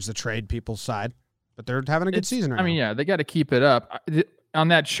towards the trade people's side. But they're having a good season right now. I mean, yeah, they got to keep it up. On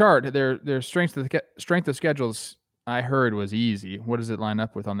that chart, their strength of schedules, I heard, was easy. What does it line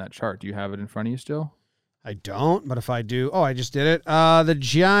up with on that chart? Do you have it in front of you still? I don't, but if I do, I just did it. The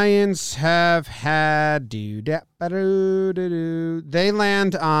Giants have had they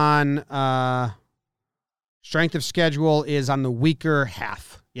land on strength of schedule is on the weaker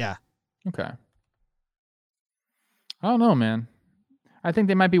half. Yeah. Okay. I don't know, man. I think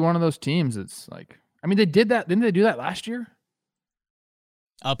they might be one of those teams that's they did that. Didn't they do that last year?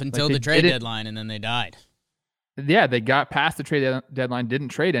 Up until they the trade did it- deadline, and then they died. Yeah, they got past the trade deadline, didn't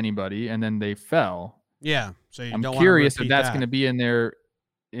trade anybody, and then they fell. Yeah. So I'm curious if that's going to be in their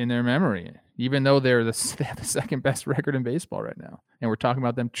memory, even though they have the second best record in baseball right now, and we're talking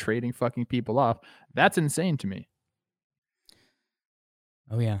about them trading fucking people off. That's insane to me.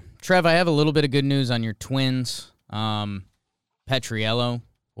 Oh, yeah. Trev, I have a little bit of good news on your Twins. Petriello,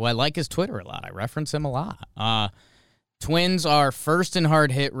 who I like his Twitter a lot. I reference him a lot. Twins are first in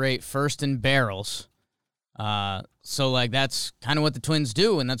hard hit rate, first in barrels. So that's kind of what the Twins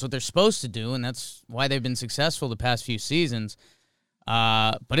do, and that's what they're supposed to do, and that's why they've been successful the past few seasons.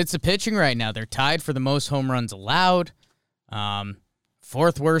 But it's the pitching right now. They're tied for the most home runs allowed.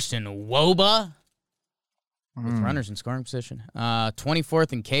 Fourth worst in WOBA with runners in scoring position.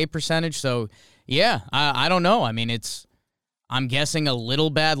 24th in K percentage. So, yeah, I don't know. I mean, I'm guessing a little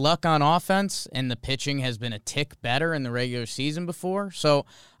bad luck on offense, and the pitching has been a tick better in the regular season before. So,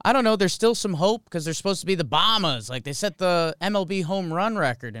 I don't know. There's still some hope because they're supposed to be the Bombers. They set the MLB home run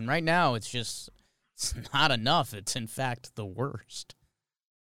record, and right now it's not enough. It's, in fact, the worst.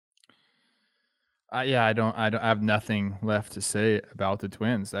 I have nothing left to say about the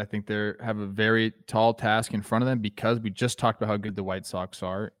Twins. I think they have a very tall task in front of them because we just talked about how good the White Sox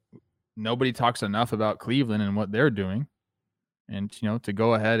are. Nobody talks enough about Cleveland and what they're doing. And, to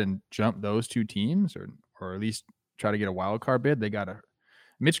go ahead and jump those two teams or at least try to get a wild card bid,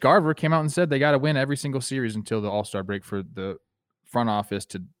 Mitch Garver came out and said they got to win every single series until the All-Star break for the front office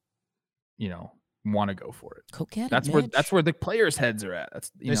to, want to go for it. Go get That's where the players' heads are at.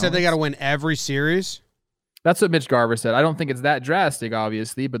 They said they got to win every series. That's what Mitch Garver said. I don't think it's that drastic,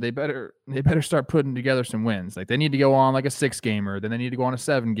 obviously, but they better start putting together some wins. Like, they need to go on like a 6-gamer, then they need to go on a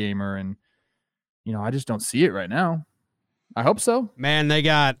 7-gamer, and I just don't see it right now. I hope so. Man, they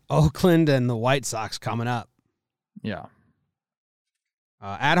got Oakland and the White Sox coming up. Yeah.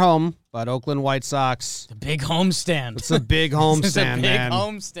 At home, but Oakland White Sox. The big homestand. It's a big homestand, man. Big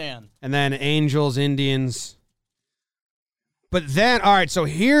homestand. And then Angels, Indians. But then, all right, so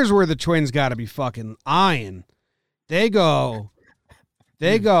here's where the Twins got to be fucking eyeing. They go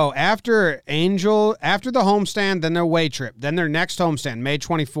after the homestand, then their away trip, then their next homestand, May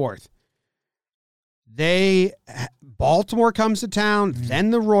 24th. Baltimore comes to town, then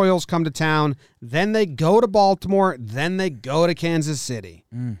the Royals come to town, then they go to Baltimore, then they go to Kansas City.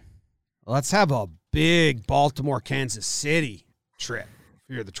 Let's have a big Baltimore-Kansas City trip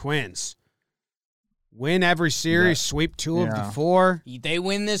for the Twins. Win every series, sweep 2 of the 4. They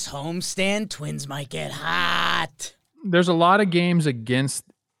win this homestand, Twins might get hot. There's a lot of games against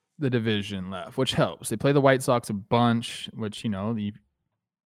the division left, which helps. They play the White Sox a bunch, which,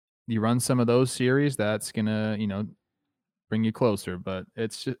 you run some of those series, that's going to, bring you closer. But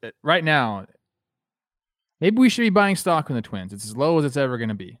it's just right now, maybe we should be buying stock in the Twins. It's as low as it's ever going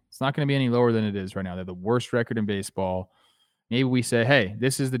to be. It's not going to be any lower than it is right now. They're the worst record in baseball. Maybe we say, hey,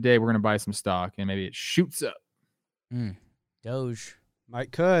 this is the day we're going to buy some stock, and maybe it shoots up. Doge.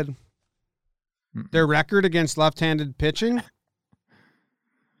 Might could. Their record against left-handed pitching?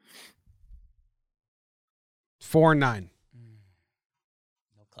 4-9.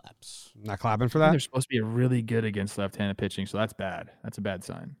 Claps. Not clapping for that? They're supposed to be really good against left-handed pitching, so that's bad. That's a bad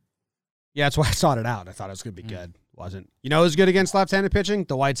sign. Yeah, that's why I sought it out. I thought it was going to be good. Wasn't. Who's good against left-handed pitching?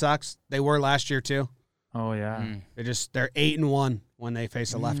 The White Sox. They were last year, too. Oh, yeah. They're 8-1 when they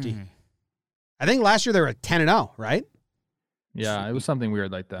face a lefty. I think last year they were 10-0, right? Yeah, it was something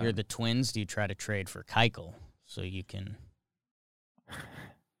weird like that. You're the Twins. Do you try to trade for Keuchel so you can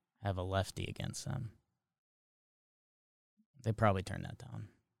have a lefty against them? They probably turned that down.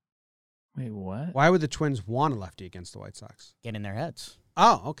 Wait, what? Why would the Twins want a lefty against the White Sox? Get in their heads.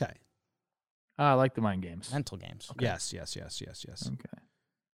 Oh, okay. I like the mind games. Mental games. Okay. Yes.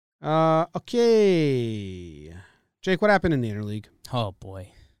 Okay. Okay. Jake, what happened in the interleague? Oh, boy.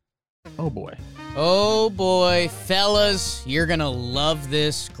 Oh, boy. Fellas, you're going to love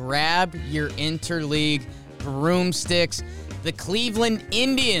this. Grab your interleague broomsticks. The Cleveland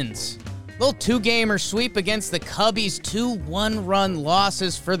Indians. Little 2-gamer sweep against the Cubbies. 2 1-run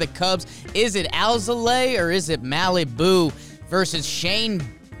losses for the Cubs. Is it Alzolay or is it Malibu versus Shane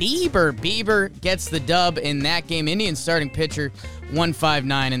Bieber? Bieber gets the dub in that game. Indians starting pitcher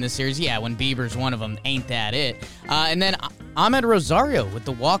 159 in the series. Yeah, when Bieber's one of them, ain't that it? And then Ahmed Rosario with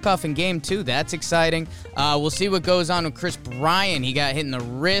the walk-off in game 2. That's exciting. We'll see what goes on with Chris Bryant. He got hit in the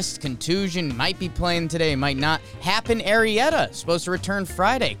wrist, contusion. Might be playing today, might not. Happen Arrieta, supposed to return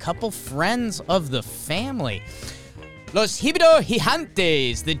Friday. Couple friends of the family. Los Hibido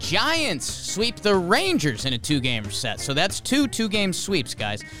Gigantes, the Giants, sweep the Rangers in a 2-gamer set. So that's 2-game sweeps,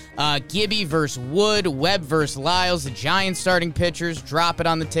 guys. Gibby versus Wood, Webb versus Lyles. The Giants starting pitchers drop it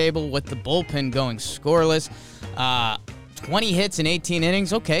on the table with the bullpen going scoreless. 20 hits in 18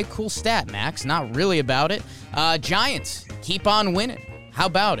 innings. Okay, cool stat, Max. Not really about it. Giants keep on winning. How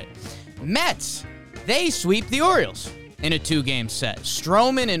about it? Mets, they sweep the Orioles in a 2-game set.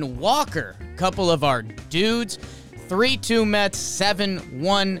 Stroman and Walker, couple of our dudes. 3-2 Mets,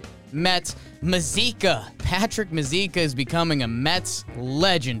 7-1 Mets. Patrick Mazeika is becoming a Mets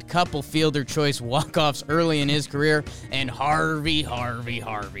legend. Couple fielder choice walk-offs early in his career. And Harvey.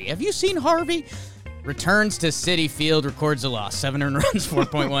 Have you seen Harvey? Returns to Citi Field, records a loss. 7 earned runs,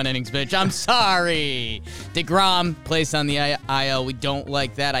 4.1 innings pitched. I'm sorry. DeGrom placed on the IL. We don't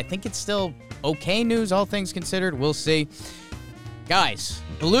like that. I think it's still okay news, all things considered. We'll see. Guys,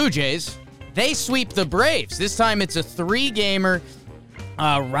 Blue Jays, they sweep the Braves. This time it's a 3-gamer.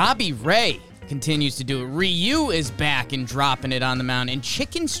 Robbie Ray continues to do it. Ryu is back and dropping it on the mound. And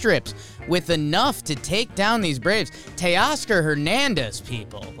chicken strips with enough to take down these Braves. Teoscar Hernandez,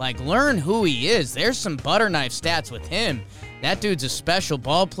 people. Learn who he is. There's some butter knife stats with him. That dude's a special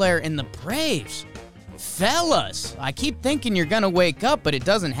ball player. And the Braves, fellas, I keep thinking you're going to wake up, but it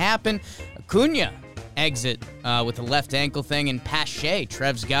doesn't happen. Acuna exit with a left ankle thing, and Pache,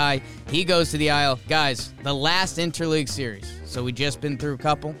 Trev's guy, he goes to the IL. Guys, the last interleague series, so we just been through a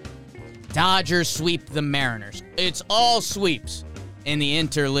couple. Dodgers sweep the Mariners. It's all sweeps in the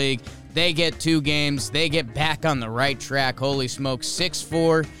interleague. They get 2 games. They get back on the right track. Holy smokes,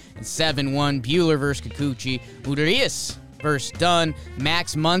 6-4 and 7-1. Buehler versus Kikuchi. Urias versus Dunn.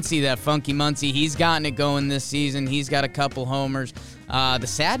 Max Muncy, that funky Muncy, he's gotten it going this season. He's got a couple homers. The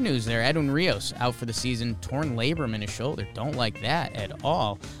sad news there, Edwin Rios out for the season. Torn labrum in his shoulder. Don't like that at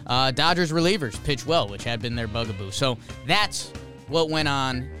all. Dodgers relievers pitch well, which had been their bugaboo. So that's what went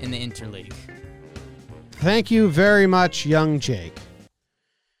on in the interleague. Thank you very much, young Jake.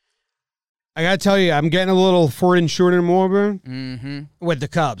 I got to tell you, I'm getting a little Ford and Short and Morgan with the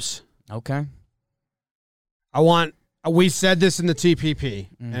Cubs. Okay. We said this in the TPP,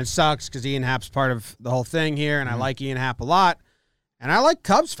 and it sucks because Ian Happ's part of the whole thing here, and I like Ian Happ a lot. And I like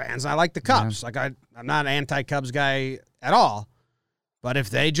Cubs fans. I like the Cubs. Yeah. I'm not an anti-Cubs guy at all. But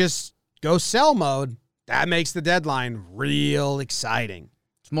if they just go sell mode, that makes the deadline real exciting.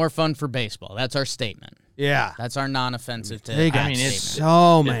 It's more fun for baseball. That's our statement. Yeah. That's our non-offensive They got statement.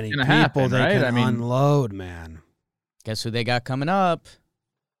 so many people happen, they right? can unload, man. Guess who they got coming up?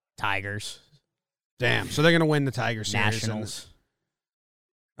 Tigers. Damn. So they're going to win the Tiger series. Nationals.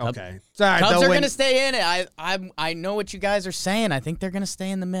 Okay. It's all right. Cubs They'll are win. going to stay in it. I know what you guys are saying. I think they're going to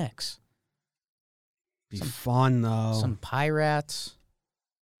stay in the mix. Be fun, though. Some Pirates.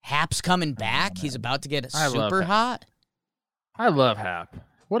 Happ's coming back. He's about to get super hot. I love Hap.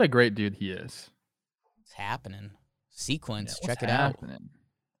 What a great dude he is. It's happening. Sequence. Yeah, Check it happening? out.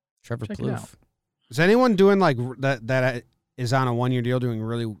 Trevor Check it out. Is anyone doing like that is on a 1-year deal doing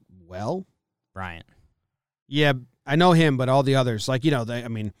really well? Bryant. Yeah, I know him, but all the others, like,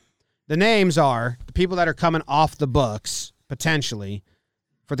 the names are the people that are coming off the books, potentially,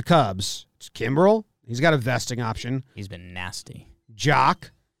 for the Cubs. It's Kimbrel. He's got a vesting option. He's been nasty.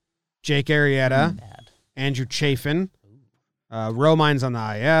 Jock, Jake Arrieta, Bad. Andrew Chafin, Romine's on the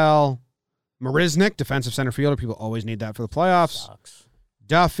IL, Marisnik, defensive center fielder. People always need that for the playoffs. Sucks.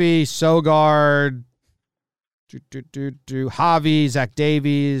 Duffy, Sogard, Javi, Zach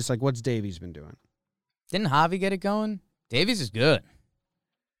Davies. Like, what's Davies been doing? Didn't Javi get it going? Davies is good.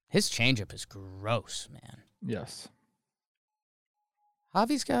 His changeup is gross, man. Yes.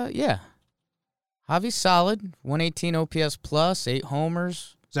 Javi's got, Javi's solid. 118 OPS plus, 8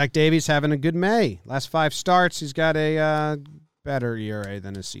 homers. Zach Davies having a good May. Last 5 starts, he's got a better ERA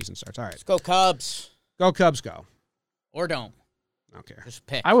than his season starts. All right. Let's go Cubs. Go Cubs, go. Or don't. I don't care. Just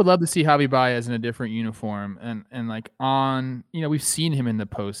pick. I would love to see Javi Baez in a different uniform and like on, we've seen him in the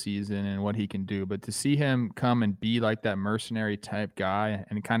postseason and what he can do, but to see him come and be like that mercenary type guy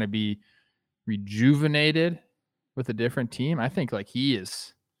and kind of be rejuvenated with a different team, I think like he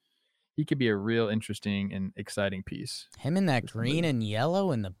could be a real interesting and exciting piece. Him in that green and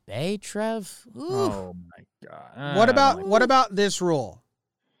yellow in the Bay, Trev. Ooh. Oh my God. What about this rule?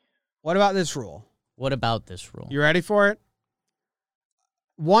 What about this rule? What about this rule? You ready for it?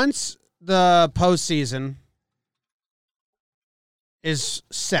 Once the postseason is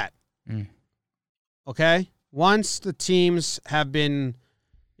set, okay? Once the teams have been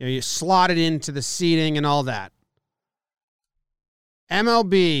you slotted into the seating and all that,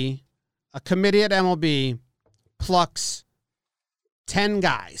 MLB, a committee at MLB plucks 10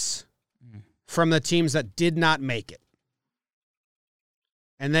 guys from the teams that did not make it.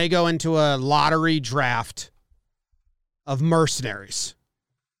 And they go into a lottery draft of mercenaries.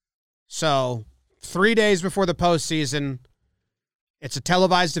 So 3 days before the postseason, it's a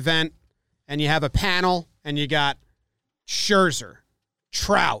televised event, and you have a panel, and you got Scherzer,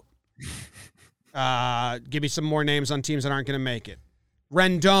 Trout. Give me some more names on teams that aren't going to make it.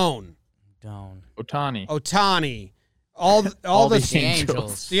 Don't. Ohtani. All the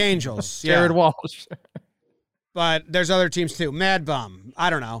Angels. The Angels. Yeah. Jared Walsh. But there's other teams too. Mad Bum. I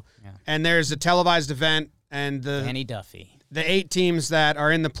don't know. Yeah. And there's a televised event, and Danny Duffy. the 8 teams that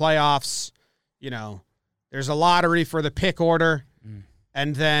are in the playoffs, there's a lottery for the pick order,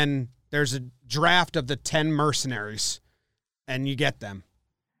 and then there's a draft of the 10 mercenaries, and you get them.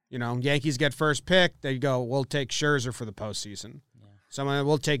 Yankees get first pick. They go, we'll take Scherzer for the postseason. Yeah. Someone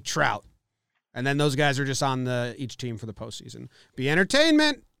will take Trout. And then those guys are just on each team for the postseason. Be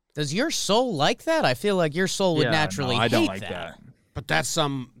entertainment. Does your soul like that? I feel like your soul would naturally I hate don't like that. But that's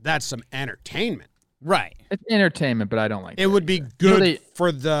some entertainment. Right. It's entertainment, but I don't like It would be either. good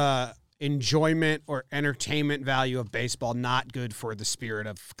for the enjoyment or entertainment value of baseball, not good for the spirit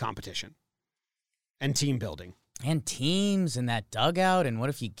of competition and team building. And teams in that dugout, and what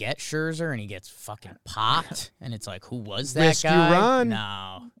if you get Scherzer and he gets fucking popped? And it's like, who was that Risky guy? run.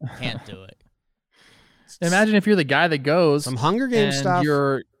 No, can't do it. Imagine if you're the guy that goes Some Hunger Games and stuff.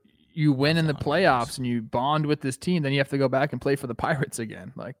 you win in the Hunger playoffs and you bond with this team, then you have to go back and play for the Pirates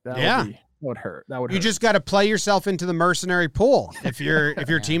again. Like that would hurt. That would You hurt. just got to play yourself into the mercenary pool if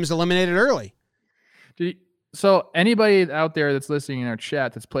your team's eliminated early. So anybody out there that's listening in our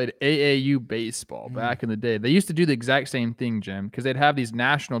chat that's played AAU baseball back in the day, they used to do the exact same thing, Jim, because they'd have these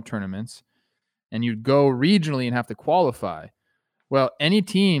national tournaments and you'd go regionally and have to qualify. Well, any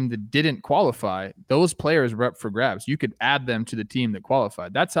team that didn't qualify, those players were up for grabs. You could add them to the team that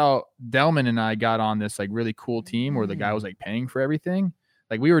qualified. That's how Delman and I got on this like really cool team where the guy was like paying for everything.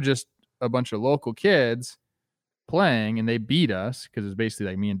 Like we were just a bunch of local kids playing and they beat us because it's basically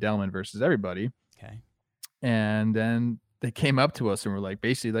like me and Delman versus everybody. Okay. And then they came up to us and were like,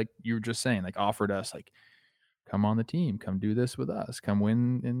 basically, like you were just saying, like offered us, like, come on the team, come do this with us, come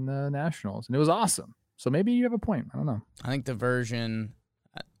win in the nationals. And it was awesome. So maybe you have a point. I don't know. I think the version,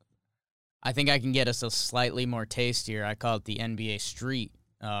 I think I can get us a slightly more tastier. I call it the NBA Street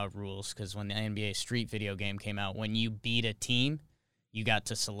rules because when the NBA Street video game came out, when you beat a team, you got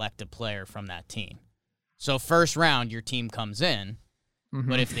to select a player from that team. So first round, your team comes in.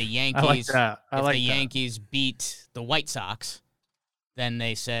 But if the Yankees, Yankees beat the White Sox, then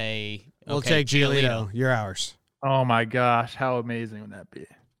they say, okay, We'll take Giolito. You're ours. Oh my gosh, how amazing would that be?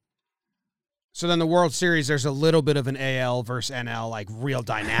 So then the World Series, there's a little bit of an AL versus NL, like real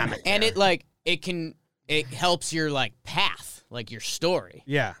dynamic. And there. it helps your like path, like your story.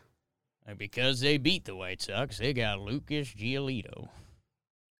 Yeah. Like, because they beat the White Sox, they got Lucas Giolito.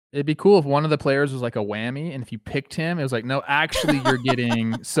 It'd be cool if one of the players was like a whammy, and if you picked him, it was like, no, actually, you're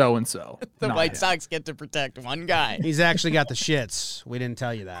getting so and so. The White Sox get to protect one guy. He's actually got the shits. We didn't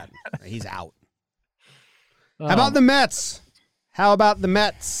tell you that. He's out. How about the Mets?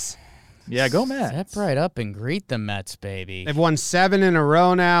 Yeah, go Mets. Step right up and greet the Mets, baby. They've won 7 in a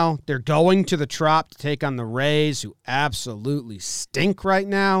row now. They're going to the Trop to take on the Rays, who absolutely stink right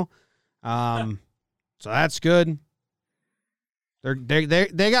now. So that's good. They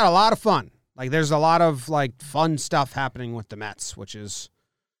got a lot of fun. Like there's a lot of like fun stuff happening with the Mets, which is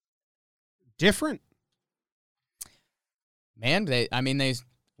different. Man,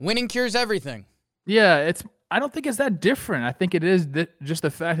 winning cures everything. Yeah, I don't think it's that different. I think it is just the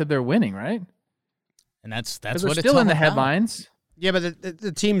fact that they're winning, right? And that's They're what it's still in the about. headlines. Yeah, but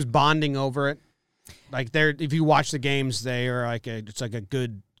the team's bonding over it. Like if you watch the games, they are like it's like a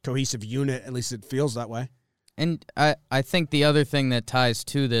good cohesive unit. At least it feels that way. And I think the other thing that ties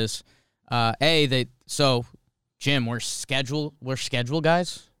to this, Jim, we're schedule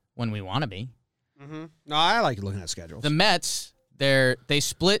guys when we want to be. Mm-hmm. No, I like looking at schedules. The Mets, they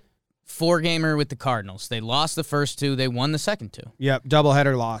split 4-gamer with the Cardinals. They lost the first 2. They won the second 2. Yep,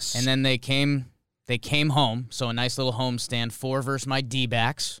 doubleheader loss. And then they came home. So a nice little homestand. 4 versus my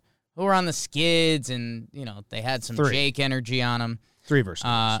D-backs, who were on the skids, and they had some 3. Jake energy on them. 3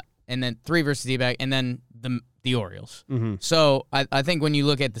 versus. And then 3 versus D-back, and then the Orioles. Mm-hmm. So I think when you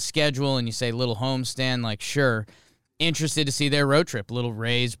look at the schedule and you say little homestand, like sure, interested to see their road trip. Little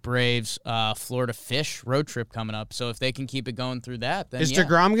Rays, Braves, Florida Fish road trip coming up. So if they can keep it going through that, then is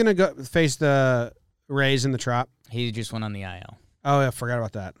DeGrom going to go face the Rays in the Trop? He just went on the IL. Oh, yeah, forgot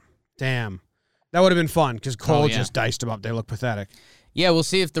about that. Damn. That would have been fun because Cole just diced them up. They look pathetic. Yeah, we'll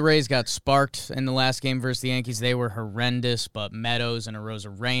see if the Rays got sparked in the last game versus the Yankees. They were horrendous, but Meadows and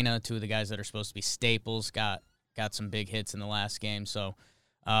Arozarena, 2 of the guys that are supposed to be staples, got some big hits in the last game. So,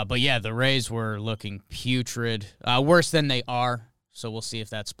 but yeah, the Rays were looking putrid, worse than they are. So we'll see if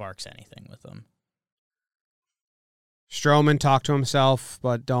that sparks anything with them. Stroman talked to himself,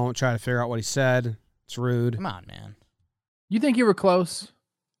 but don't try to figure out what he said. It's rude. Come on, man. You think you were close?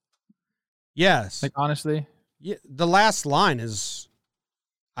 Yes. Like, honestly? Yeah, the last line is,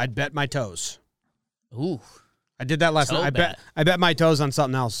 I'd bet my toes. Ooh. I did that last night. I bet my toes on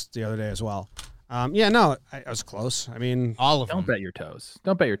something else the other day as well. I was close. I mean, all of them. Don't bet your toes.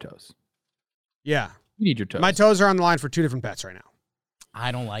 Don't bet your toes. Yeah. You need your toes. My toes are on the line for 2 different bets right now.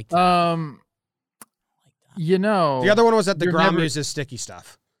 I don't like that. The other one was that DeGrom uses sticky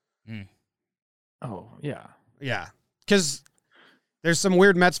stuff. Oh, yeah. Yeah. Because there's some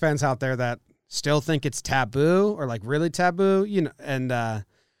weird Mets fans out there that still think it's taboo or like really taboo, and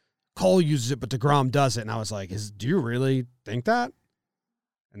Cole uses it, but DeGrom doesn't. And I was like, do you really think that?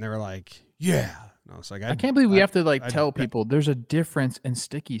 And they were like, yeah. And I was like, I can't believe we have to tell people there's a difference in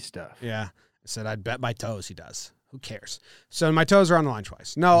sticky stuff. Yeah. I said, I'd bet my toes he does. Who cares? So my toes are on the line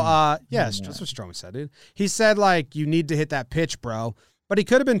twice. No, yes, that's what Stroman said, dude. He said, like, you need to hit that pitch, bro. But he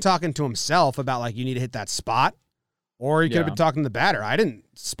could have been talking to himself about, like, you need to hit that spot. Or he could have been talking to the batter. I didn't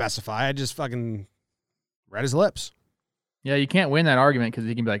specify. I just fucking read his lips. Yeah, you can't win that argument because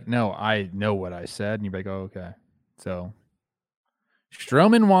he can be like, no, I know what I said. And you're like, oh, okay. So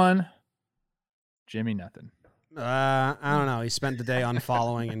Stroman won. Jimmy, nothing. I don't know. He spent the day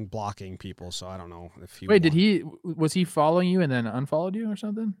unfollowing and blocking people, so I don't know if he Wait, won. was he following you and then unfollowed you or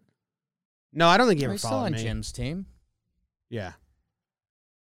something? No, I don't think he ever He's still followed on me. Jim's team. Yeah.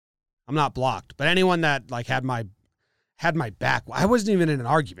 I'm not blocked, but anyone that like had my back, I wasn't even in an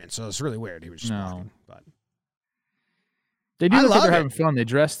argument, so it's really weird. He was just blocking. But They do I look like love they're it. having fun.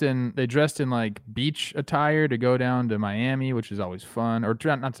 They dressed in like beach attire to go down to Miami, which is always fun. Or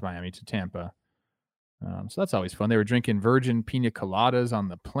not to Miami, to Tampa. So that's always fun. They were drinking virgin pina coladas on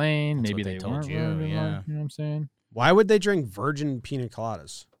the plane. That's Maybe what they they told weren't you, virgin, yeah. like, you know what I'm saying? why would they drink virgin pina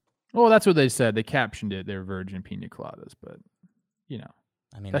coladas? Well, that's what they said. They captioned it. They're virgin pina coladas, but you know,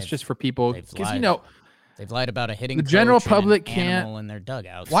 I mean, that's they've- just for people they've because lied. They've lied about a hitting The general coach and an public can't- animal in their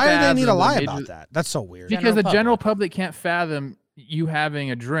dugout. Why do they need to Fathom the lie major- about that? That's so weird. because the General general public can't fathom you having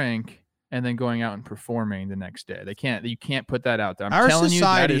a drink and then going out and performing the next day. They can't. You can't put that out there. I'm Our telling you,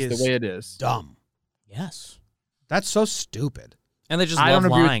 that society is is the way it is. Dumb. Yes. That's so stupid. And they just I love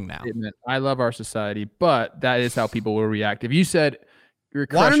don't agree with lying the now. statement. I love our society, but that is how people will react. If you said you're Want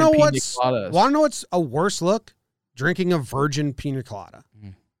to crushing know pina what's coladas, Want to know what's a worse look? Drinking a virgin pina colada.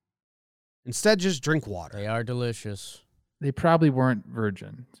 Mm. Instead, just drink water. They are delicious. they probably weren't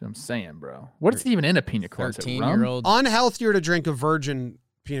virgin. That's what I'm saying, bro. What's even in a pina colada? Is it rum? 13-year-old Unhealthier to drink a virgin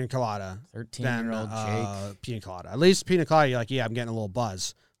pina colada than 13-year-old Jake. pina colada. At least pina colada, you're like, yeah, I'm getting a little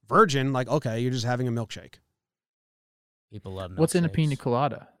buzz. Virgin, like, okay, you're just having a milkshake. People love What's in a milkshakes. pina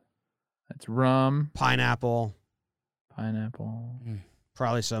colada? That's rum, Pineapple, pineapple.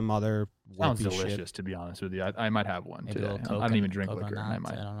 probably some other Sounds whippy delicious, shit. to be honest with you. I might have one Maybe a today. little I don't even coconut- drink liquor. I coconut,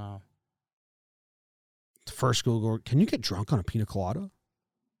 might. I don't know. First Google, can you get drunk on a pina colada?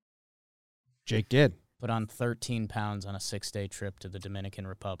 Jake did. Put on 13 pounds on a 6-day trip to the Dominican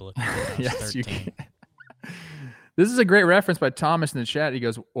Republic. Yes, you can. This is a great reference by Thomas in the chat. He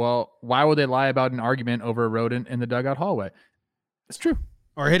goes, well, why would they lie about an argument over a rodent in the dugout hallway? It's true.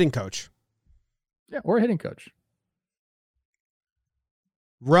 Or hitting coach. Yeah, or a hitting coach.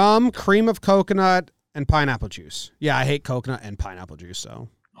 Rum, cream of coconut, and pineapple juice. Yeah, I hate coconut and pineapple juice, so.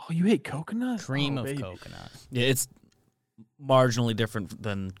 Oh, you hate coconut? Cream Oh, of baby. coconut. Yeah, it's marginally different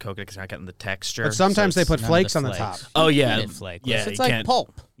than coconut because you're not getting the texture. But sometimes so they it's- put None of flakes on the top. flakes. Oh, yeah. Eat it flakeless. Yeah, It's you like can't-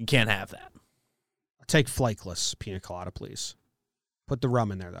 pulp. You can't have that. Take flakeless pina colada, please. Put the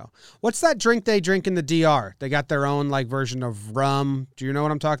rum in there, though. What's that drink they drink in the DR? They got their own like version of rum. Do you know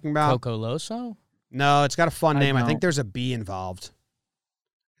what I'm talking about? Coco Loso? No, it's got a fun I name. I don't. think there's a bee involved.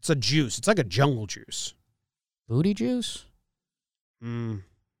 It's a juice. It's like a jungle juice. Booty juice? I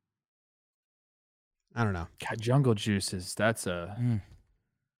don't know. God, jungle juices. That's a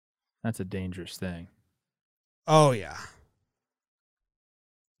Mm. dangerous thing. Oh, yeah.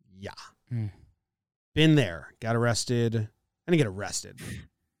 Yeah. Mm. Been there. Got arrested. I didn't get arrested.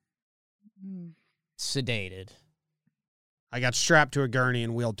 Sedated. I got strapped to a gurney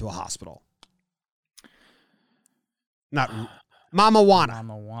and wheeled to a hospital. Not Mama Juana.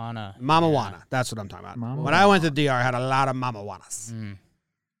 Mama Yeah. Juana. That's what I'm talking about. Mama When I went to DR, I had a lot of Mama Juanas. Mm.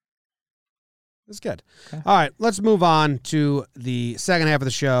 It's good. Okay. All right, let's move on to the second half of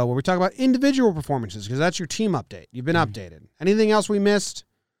the show where we talk about individual performances because that's your team update. You've been updated. Anything else we missed?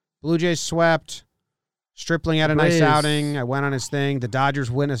 Blue Jays swept. Stripling had a nice Braves. outing. I went on his thing. The Dodgers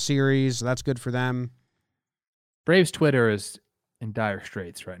win a series. So that's good for them. Braves Twitter is in dire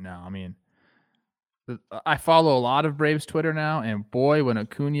straits right now. I mean, I follow a lot of Braves Twitter now, and boy, when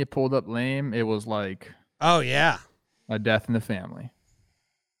Acuna pulled up lame, it was like Oh, yeah. a death in the family.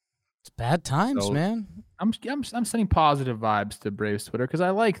 It's bad times, So- man. I'm sending positive vibes to Braves Twitter because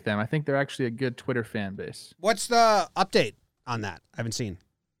I like them. I think they're actually a good Twitter fan base. What's the update on that? I haven't seen.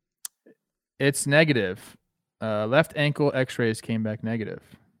 It's negative. Left ankle X-rays came back negative.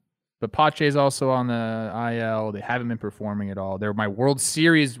 But Pache's also on the IL. They haven't been performing at all. They're my World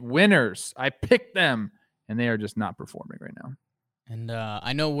Series winners. I picked them, and they are just not performing right now. And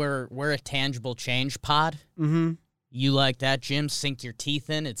I know we're a tangible change pod. Mm-hmm. You like that, Jim? Sink your teeth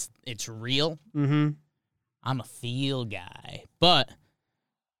in. It's real. Mm-hmm. I'm a feel guy. But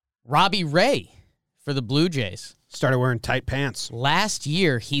Robbie Ray for the Blue Jays. Started wearing tight pants. Last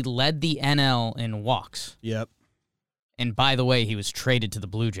year, he led the NL in walks. Yep. And by the way, he was traded to the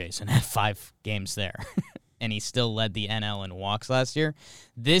Blue Jays and had 5 games there. And he still led the NL in walks last year.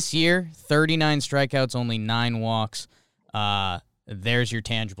 This year, 39 strikeouts, only 9 walks. There's your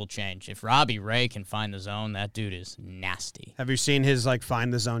tangible change. If Robbie Ray can find the zone, that dude is nasty. Have you seen his, like,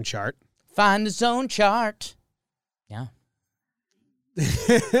 find the zone chart? Find the zone chart. Yeah.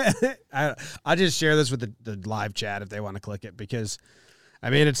 I just share this with the live chat if they want to click it because, I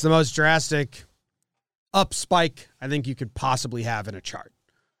mean, it's the most drastic up spike I think you could possibly have in a chart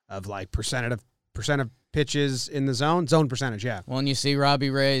of like percent of pitches in the zone percentage. Yeah. Well, and you see Robbie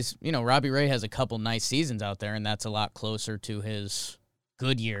Ray has a couple nice seasons out there, and that's a lot closer to his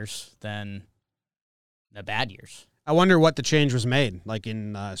good years than the bad years. I wonder what the change was made, like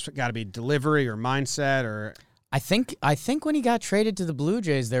in it's got to be delivery or mindset or. I think when he got traded to the Blue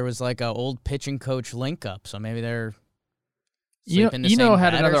Jays, there was like a old pitching coach link up, so maybe they're sleeping the same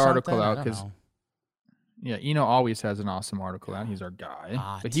had bed another or article something? out because always has an awesome article out. He's our guy,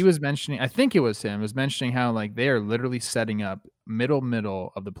 Hot. but he was mentioning, I think it was him, was mentioning how like they are literally setting up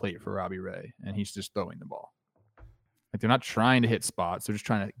middle of the plate for Robbie Ray, and he's just throwing the ball. Like they're not trying to hit spots; they're just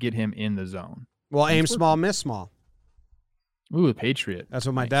trying to get him in the zone. Well, aim small, miss small. Ooh, the Patriot. That's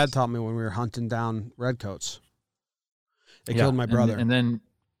what my dad taught me when we were hunting down redcoats. They killed my brother. And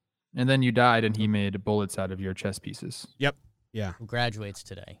then you died, and he made bullets out of your chess pieces. Yep. Yeah. Who graduates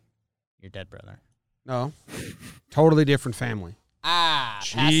today? Your dead brother. No. Totally different family.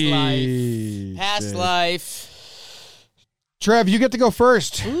 Past life. Past life. Trev, you get to go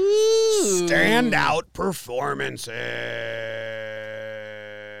first. Ooh. Standout performances.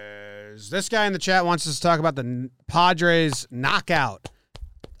 This guy in the chat wants us to talk about the Padres knockout.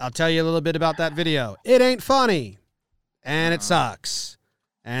 I'll tell you a little bit about that video. It ain't funny. And it sucks.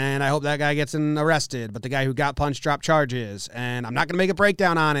 And I hope that guy gets arrested. But the guy who got punched dropped charges. And I'm not going to make a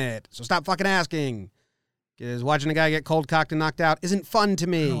breakdown on it. So stop fucking asking. Because watching a guy get cold cocked and knocked out isn't fun to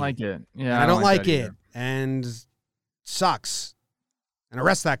me. I don't like it. Yeah, I don't like that it. either. And sucks. And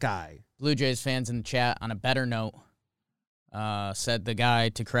arrest that guy. Blue Jays fans in the chat, on a better note, said the guy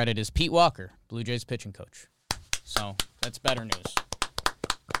to credit is Pete Walker, Blue Jays pitching coach. So that's better news.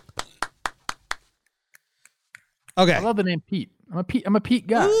 Okay. I love the name Pete. I'm a Pete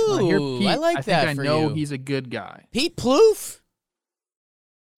guy. When I hear Ooh, Pete, I like think that I for know you. he's a good guy. Pete Plouffe?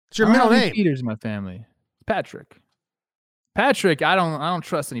 It's your I don't middle have any name. Peters in my family. It's Patrick. Patrick, I don't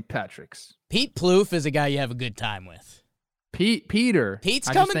trust any Patricks. Pete Plouffe is a guy you have a good time with. Peter. Pete's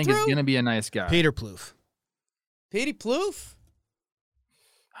I just coming think through? is gonna be a nice guy. Peter Plouffe. Petey Plouffe?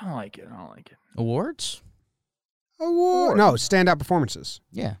 I don't like it. Awards? Award. No, standout performances.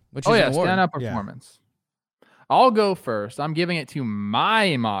 Yeah. Which Oh is yeah, an award. stand-up performance. I'll go first. I'm giving it to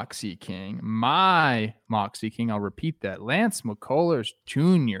my Moxie King. I'll repeat that. Lance McCullers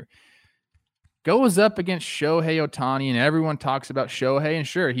Jr. goes up against Shohei Ohtani, and everyone talks about Shohei. And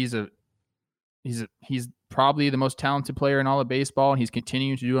sure, he's probably the most talented player in all of baseball, and he's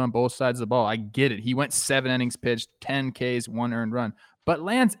continuing to do it on both sides of the ball. I get it. He went 7 innings pitched, 10 Ks, 1 earned run. But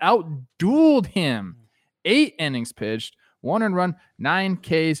Lance outdueled him. 8 innings pitched, 1 earned run, 9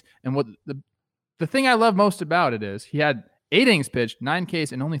 Ks, and what the thing I love most about it is he had 8 innings pitched, 9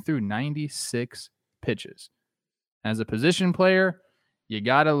 Ks, and only threw 96 pitches. As a position player, you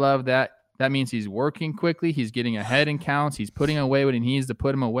got to love that. That means he's working quickly. He's getting ahead in counts. He's putting away what he needs to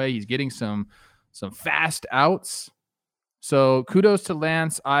put him away. He's getting some fast outs. So kudos to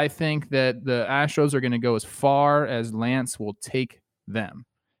Lance. I think that the Astros are going to go as far as Lance will take them.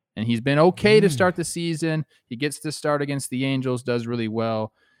 And he's been okay to start the season. He gets to start against the Angels, does really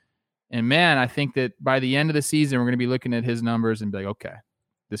well. And, man, I think that by the end of the season, we're going to be looking at his numbers and be like, okay,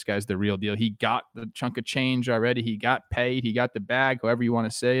 this guy's the real deal. He got the chunk of change already. He got paid. He got the bag, however you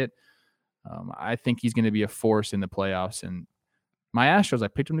want to say it. I think he's going to be a force in the playoffs. And my Astros, I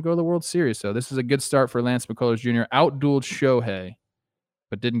picked him to go to the World Series. So this is a good start for Lance McCullers Jr. Outdueled Shohei,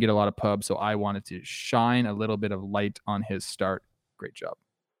 but didn't get a lot of pub. So I wanted to shine a little bit of light on his start. Great job.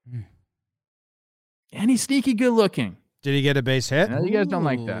 And he's sneaky good looking. Did he get a base hit? I know you guys don't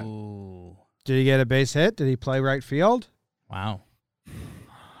like that. Ooh. Did he get a base hit? Did he play right field? Wow.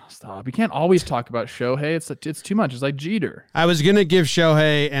 Stop. You can't always talk about Shohei. It's too much. It's like Jeter. I was going to give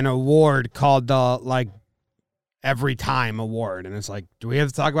Shohei an award called the, every time award. And it's like, do we have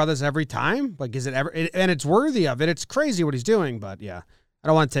to talk about this every time? Like, is it ever? And it's worthy of it. It's crazy what he's doing. But, yeah, I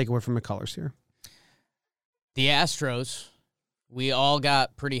don't want to take away from McCullers here. The Astros, we all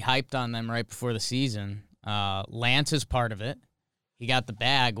got pretty hyped on them right before the season. Lance is part of it. He got the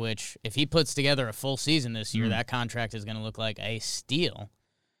bag, which if he puts together a full season this year, that contract is going to look like a steal.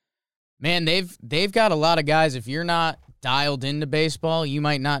 Man, they've got a lot of guys. If you're not dialed into baseball, you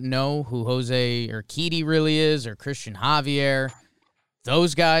might not know who Jose Urquidy really is or Christian Javier.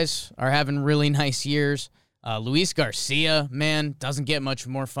 Those guys are having really nice years. Luis Garcia, man, doesn't get much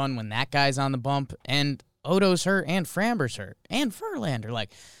more fun when that guy's on the bump. And Odo's hurt and Framber's hurt and Verlander.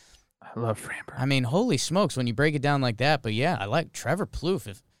 I love Framber. I mean, holy smokes when you break it down like that. But, yeah, I like Trevor Plouffe.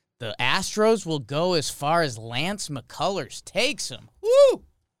 If the Astros will go as far as Lance McCullers takes him, woo! Woo!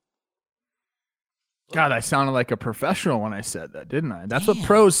 God, I sounded like a professional when I said that, didn't I? That's what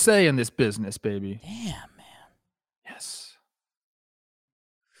pros say in this business, baby. Damn, man. Yes.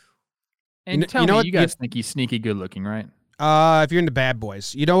 And tell me, you guys think he's sneaky good looking, right? If you're into bad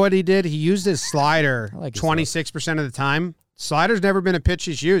boys, you know what he did? He used his slider like his 26% of the time. Slider's never been a pitch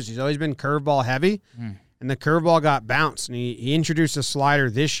he's used. He's always been curveball heavy, and the curveball got bounced. And he introduced a slider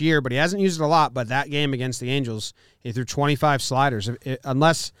this year, but he hasn't used it a lot. But that game against the Angels, he threw 25 sliders.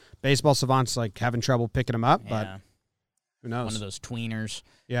 Unless baseball savants like having trouble picking them up, but who knows? One of those tweeners.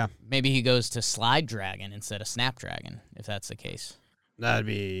 Yeah. Maybe he goes to Slide Dragon instead of Snapdragon, if that's the case. That'd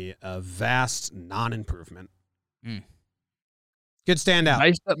be a vast non-improvement. Good standout.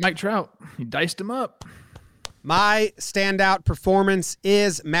 Diced up Mike Trout. He diced him up. My standout performance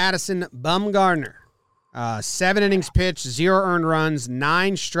is Madison Bumgarner. 7 innings pitched, 0 earned runs,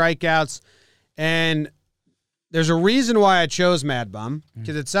 9 strikeouts. And there's a reason why I chose Mad Bum,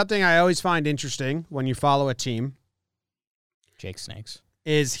 because it's something I always find interesting when you follow a team. Jake Snakes.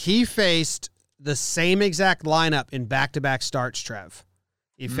 Is he faced the same exact lineup in back-to-back starts, Trev.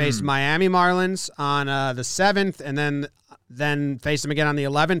 He faced Miami Marlins on the 7th, and then faced them again on the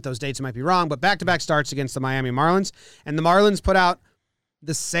 11th. Those dates might be wrong, but back-to-back starts against the Miami Marlins. And the Marlins put out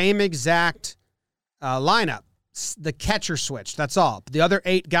the same exact lineup. The catcher switched, that's all. The other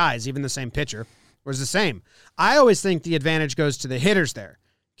 8 guys, even the same pitcher, was the same. I always think the advantage goes to the hitters there,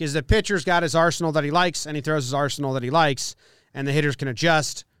 because the pitcher's got his arsenal that he likes, and he throws his arsenal that he likes, and the hitters can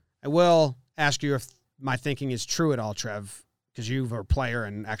adjust. I will ask you if my thinking is true at all, Trev, because you are a player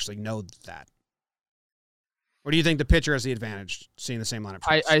and actually know that. Or do you think the pitcher has the advantage, seeing the same lineup?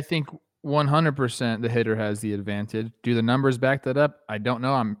 I think 100% the hitter has the advantage. Do the numbers back that up? I don't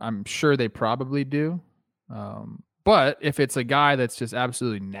know. I'm sure they probably do. But if it's a guy that's just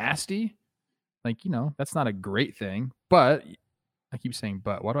absolutely nasty, like, that's not a great thing. But I keep saying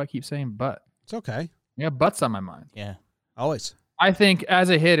but. Why do I keep saying but? It's okay. Yeah, but's on my mind. Yeah. Always. I think as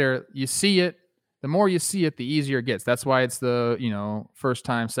a hitter, you see it. The more you see it, the easier it gets. That's why it's the, first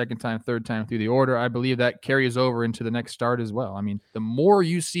time, second time, third time through the order. I believe that carries over into the next start as well. I mean, the more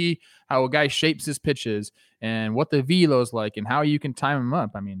you see how a guy shapes his pitches and what the velo's like and how you can time him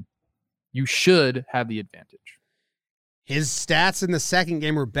up, I mean, you should have the advantage. His stats in the second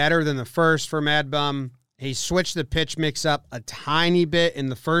game were better than the first for Mad Bum. He switched the pitch mix up a tiny bit in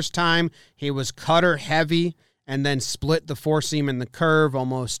the first time. He was cutter heavy and then split the four seam and the curve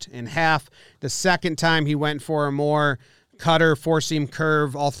almost in half. The second time he went for a more cutter, four seam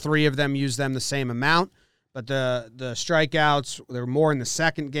curve. All 3 of them used them the same amount, but the strikeouts, there were more in the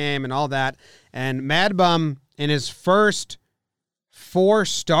second game and all that. And Mad Bum in his first 4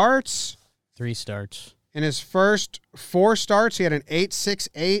 starts. 3 starts. In his first 4 starts, he had an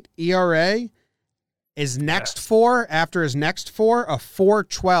 8.68 ERA. His next 4, after his next 4, a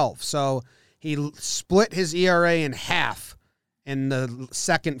 4.12. So he split his ERA in half in the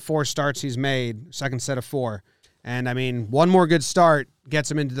second 4 starts he's made, second set of 4. And, I mean, one more good start gets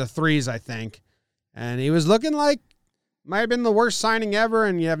him into the 3s, I think. And he was looking like might have been the worst signing ever,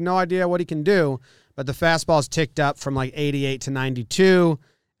 and you have no idea what he can do. But the fastball's ticked up from like 88 to 92,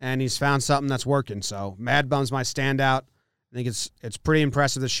 and he's found something that's working. So Mad Bum's my standout. I think it's pretty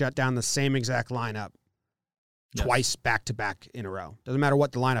impressive to shut down the same exact lineup twice back-to-back in a row. Doesn't matter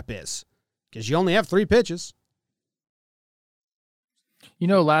what the lineup is, because you only have 3 pitches.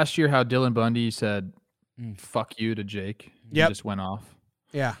 Last year how Dylan Bundy said, fuck you to Jake. He just went off.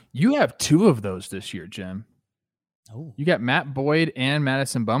 Yeah. You have 2 of those this year, Jim. Oh. You got Matt Boyd and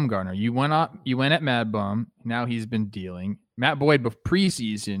Madison Bumgarner. You went at Mad Bum. Now he's been dealing. Matt Boyd,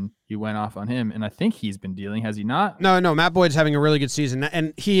 preseason, you went off on him, and I think he's been dealing. Has he not? No. Matt Boyd's having a really good season,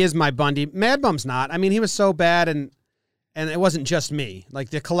 and he is my Bundy. Mad Bum's not. I mean, he was so bad, and it wasn't just me. Like,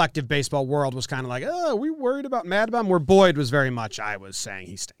 the collective baseball world was kind of like, oh, are we worried about Mad Bum? Where Boyd was very much, I was saying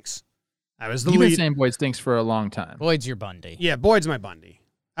he stinks. I was the You've lead. been saying Boyd stinks for a long time. Boyd's your Bundy. Yeah, Boyd's my Bundy.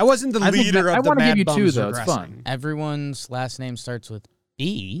 I wasn't the leader of the I want to Mad give you Bums 2, though. It's regressing. fun. Everyone's last name starts with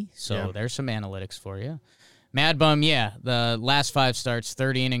B, so there's some analytics for you. Mad Bum, the last 5 starts,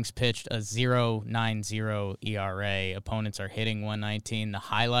 30 innings pitched, a 0.90 ERA. Opponents are hitting 119. The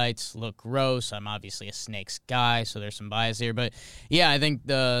highlights look gross. I'm obviously a Snakes guy, so there's some bias here. But, I think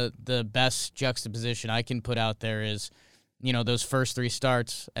the best juxtaposition I can put out there is, those first 3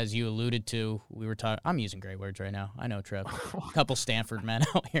 starts, as you alluded to, we were talking. I'm using great words right now. I know, Trev. A couple Stanford men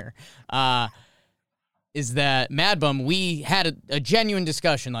out here. Is that Mad Bum, we had a genuine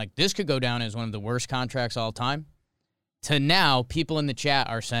discussion, like, this could go down as one of the worst contracts all time. To now, people in the chat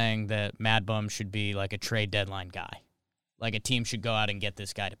are saying that Mad Bum should be like a trade deadline guy. Like, a team should go out and get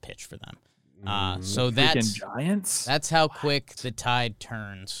this guy to pitch for them. So Freaking Giants. that's how quick the tide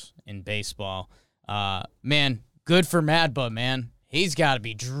turns in baseball. Man, good for Mad Bum, man. He's got to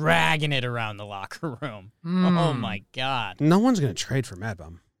be dragging it around the locker room. Oh, my God. No one's going to trade for Mad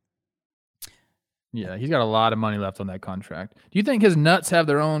Bum. Yeah, he's got a lot of money left on that contract. Do you think his nuts have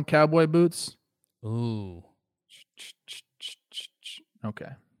their own cowboy boots? Ooh. Okay.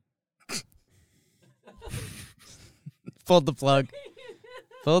 Pulled the plug.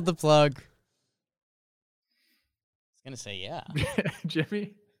 Pulled the plug. I was going to say yeah.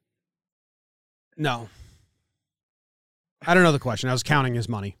 Jimmy? No. I don't know the question. I was counting his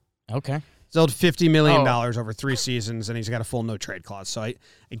money. Okay. He's owed $50 million over 3 seasons, and he's got a full no-trade clause. So I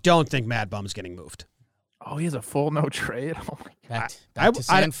don't think Mad Bum's getting moved. Oh, he has a full no trade? Oh, my God. Back to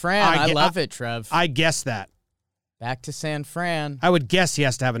San Fran. I love it, Trev. I guess that. Back to San Fran. I would guess he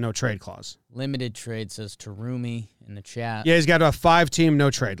has to have a no-trade clause. Limited trade, says Tarumi in the chat. Yeah, he's got a 5-team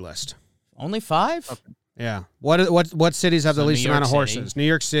no-trade list. Only 5? Okay. Yeah. What cities have the least amount of horses? New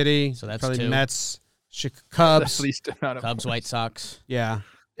York City. So that's probably 2. Mets, That's Cubs. the least amount of Cubs, White Sox. Yeah.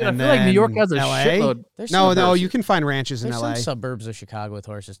 Dude, And I feel like New York then has a LA? shitload. There's No, suburbs- you can find ranches in There's LA. some suburbs of Chicago with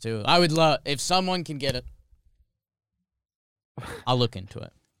horses, too. I would love, if someone can get it, I'll look into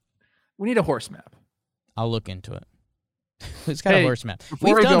it. We need a horse map. I'll look into it. Who's got a Hey, horse map? before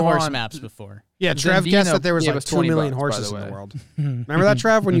We've we done go horse on- maps before. Yeah, Trev Zendino guessed that there was gave like us 2 $20, million by horses the in the way. world. Remember that,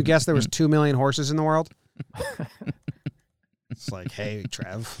 Trev, when you guessed there was 2 million horses in the world? It's like, hey,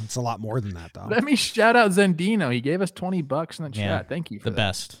 Trev, it's a lot more than that, though. Let me shout out Zendino. He gave us $20 in the chat. Yeah, Thank you for The that.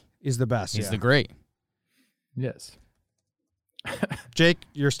 best. He's the best. He's yeah. the great. Yes. Jake,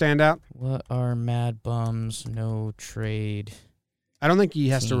 your standout? What are Mad Bum's no trade? I don't think he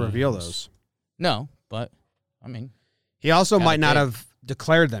has to reveal Teams. those. No, but, I mean, He also Gotta might not pick. have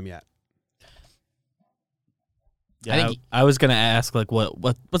declared them yet. Yeah, I was gonna ask like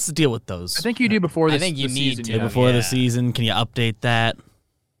what's the deal with those? I think you do before I this. think you the need season, to. yeah. before Yeah. the season. Can you update that?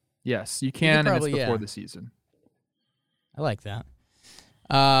 Yes, you can, and probably, it's before yeah. the season. I like that.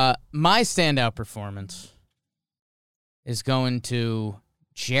 My standout performance is going to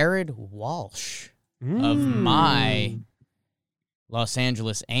Jared Walsh of my Los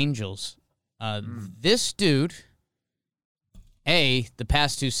Angeles Angels. This dude, the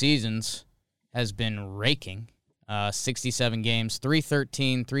past 2 seasons has been raking. 67 games,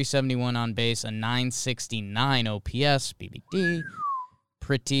 313, 371 on base, a 969 OPS, BBD.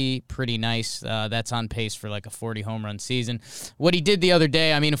 Pretty nice. That's on pace for like a 40 home run season. What he did the other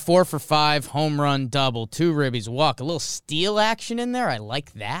day, I mean, a 4 for 5 home run double, 2 ribbies, walk, a little steal action in there. I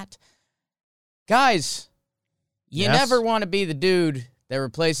like that. Guys, you Yes. never want to be the dude that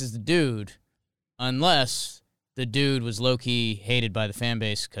replaces the dude unless the dude was low-key hated by the fan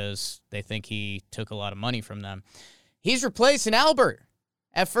base because they think he took a lot of money from them. He's replacing Albert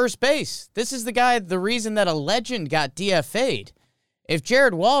at first base. This is the reason that a legend got DFA'd. If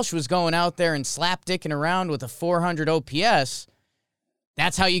Jared Walsh was going out there and slapdicking around with a 400 OPS,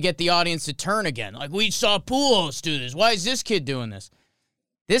 that's how you get the audience to turn again. Like, we saw Pujols do this. Why is this kid doing this?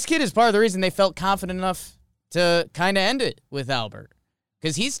 This kid is part of the reason they felt confident enough to kind of end it with Albert.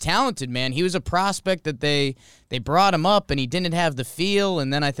 Because he's talented, man. He was a prospect that they brought him up, and he didn't have the feel,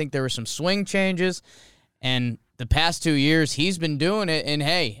 and then I think there were some swing changes. And the past 2 years, he's been doing it. And,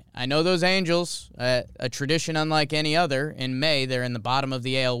 hey, I know those Angels, a tradition unlike any other. In May, they're in the bottom of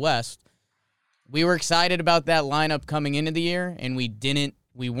the AL West. We were excited about that lineup coming into the year, and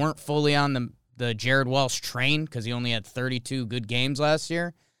we weren't fully on the Jared Walsh train because he only had 32 good games last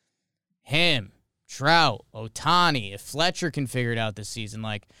year. Him, Trout, Ohtani, if Fletcher can figure it out this season,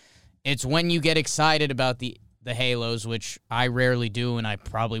 like, it's when you get excited about the Halos, which I rarely do, and I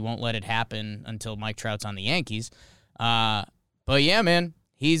probably won't let it happen until Mike Trout's on the Yankees. But yeah, man,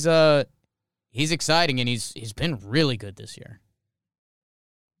 he's exciting, and he's been really good this year.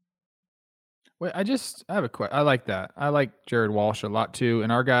 Wait, I have a question. I like that. I like Jared Walsh a lot too.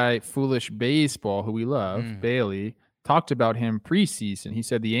 And our guy, Foolish Baseball, who we love, Bailey, talked about him preseason. He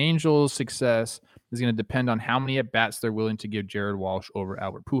said the Angels' success is going to depend on how many at-bats they're willing to give Jared Walsh over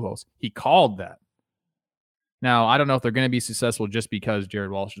Albert Pujols. He called that. Now, I don't know if they're going to be successful just because Jared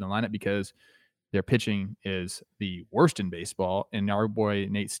Walsh is in the lineup, because their pitching is the worst in baseball. And our boy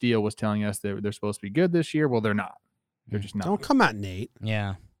Nate Steele was telling us that they're supposed to be good this year. Well, they're not. They're just not. Don't come at Nate.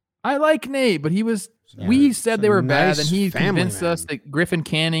 Yeah. I like Nate, but he was. Yeah. We said they were Nice bad, and he family convinced us man. that Griffin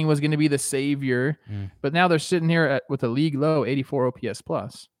Canning was going to be the savior. But now they're sitting here with a league low 84 OPS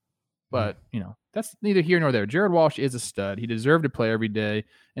plus. But that's neither here nor there. Jared Walsh is a stud. He deserved to play every day,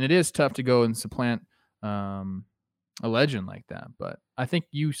 and it is tough to go and supplant a legend like that. But I think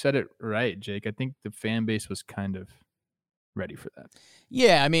you said it right, Jake. I think the fan base was kind of ready for that.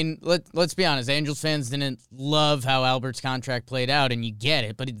 Yeah, I mean, let's be honest. Angels fans didn't love how Albert's contract played out, and you get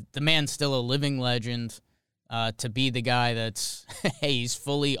it. But the man's still a living legend. To be the guy that's, hey, he's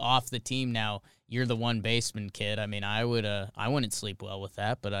fully off the team now. You're the one baseman kid. I mean, I wouldn't sleep well with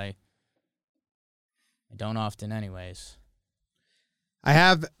that, but I don't often, anyways. I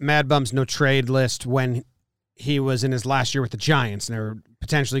have Mad Bum's no trade list when he was in his last year with the Giants, and they were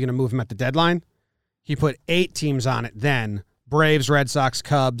potentially going to move him at the deadline. He put 8 teams on it then. Braves, Red Sox,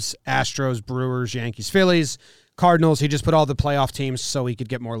 Cubs, Astros, Brewers, Yankees, Phillies, Cardinals. He just put all the playoff teams so he could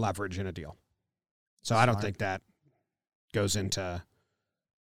get more leverage in a deal. So I don't think that goes into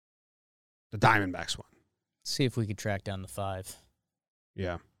the Diamondbacks one. See if we could track down the 5.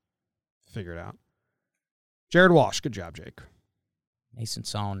 Yeah. Figure it out. Jared Walsh. Good job, Jake. Mason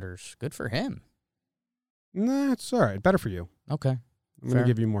Saunders. Good for him. Nah, it's all right. Better for you. Okay. I'm going to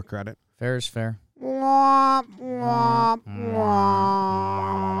give you more credit. Fair is fair. Womp, womp,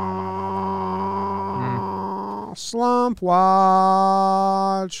 womp. Slump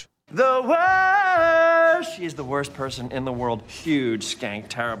watch. The worst. She is the worst person in the world. Huge skank.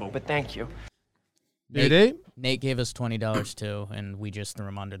 Terrible. But thank you. Nate gave us $20 too, and we just threw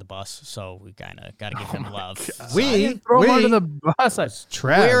him under the bus. So we kind of got to give him love. We throw him under the bus.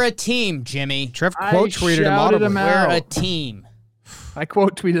 Trev. We're a team, Jimmy. Trev quote tweeted him shouted him audibly. out. We're a team. I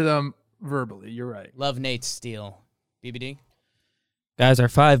quote tweeted him verbally. You're right. Love Nate's steal. BBD? Guys, our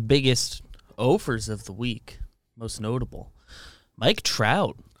 5 biggest offers of the week. Most notable. Mike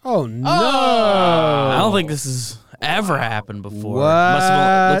Trout. Oh, no. I don't think this has ever happened before.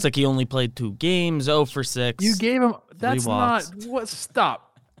 What? Looks like he only played 2 games, 0 for 6. You gave him. That's 3 not walks. what.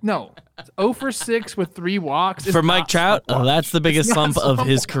 Stop. No. 0 for 6 with 3 walks. is For Mike not Trout, slump watch. that's the biggest It's not slump of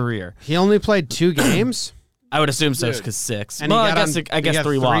his watch. career. He only played 2 games? I would assume so Dude. because 6. And Well, he I got guess on- I he guess got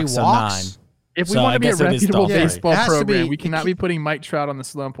 3 3 walks, so walks? 9. If we So want I to be a guess it is reputable double. baseball It has to program, be- we cannot be putting Mike Trout on the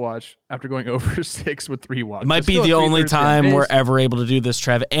slump watch after going over 6 with 3 walks. It might Just be go the only 3/3 time base. we're ever able to do this,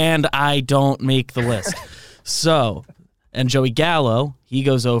 Trev, and I don't make the list. So, and Joey Gallo, he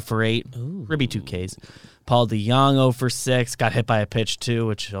goes 0 for 8, ribby 2 Ks. Paul DeYoung 0 for 6, got hit by a pitch too,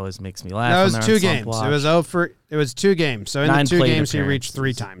 which always makes me laugh. That when was they're 2 on slump games. watch. It was 2 games. So in 9 the 2 plate games, he reached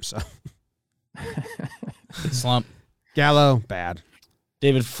 3 appearances. times. So Slump. Gallo, bad.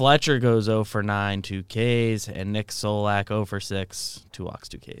 David Fletcher goes 0 for 9, 2 Ks, and Nick Solak 0 for 6, 2 walks,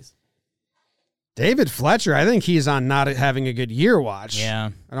 2 Ks. David Fletcher, I think he's on not having a good year watch. Yeah.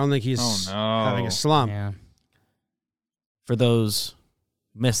 I don't think he's having a slump. Yeah. For those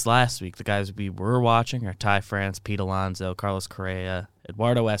missed last week, the guys we were watching are Ty France, Pete Alonso, Carlos Correa,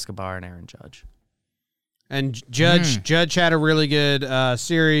 Eduardo Escobar, and Aaron Judge. And Judge had a really good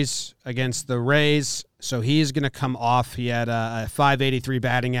series against the Rays, so he's going to come off. He had a 583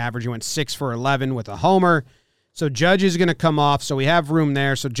 batting average. He went 6 for 11 with a homer. So Judge is going to come off, so we have room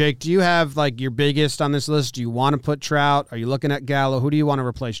there. So, Jake, do you have, like, your biggest on this list? Do you want to put Trout? Are you looking at Gallo? Who do you want to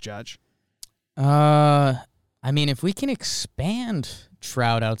replace Judge? I mean, if we can expand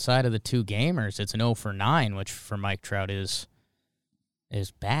Trout outside of the 2 gamers, it's an 0 for 9, which for Mike Trout is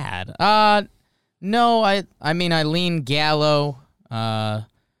bad. No, I mean, I lean Gallo. I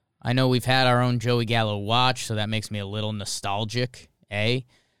know we've had our own Joey Gallo watch, so that makes me a little nostalgic, and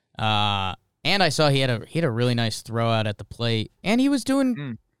I saw he had a really nice throw out at the plate, and he was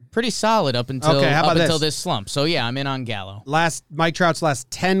doing pretty solid up until this slump. So yeah, I'm in on Gallo. Mike Trout's last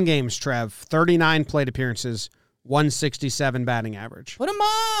 10 games, Trev, 39 plate appearances, 167 batting average, Put him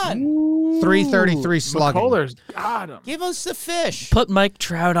on. 333 slugging. McCullers got him. Give us the fish. Put Mike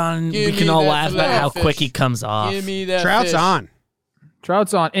Trout on. Give We can me all that laugh about how fish. quick he comes off. Give me that Trout's fish. on.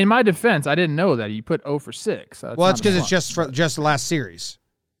 Trout's on. In my defense, I didn't know that. You put 0 for 6. So Well, it's because it's just the last series.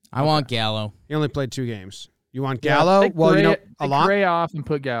 I want Gallo. He only played 2 games. You want Gallo? Take Well, Correa, a lot. Correa off and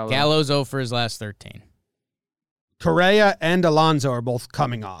put Gallo. Gallo's 0 for his last 13. Correa and Alonso are both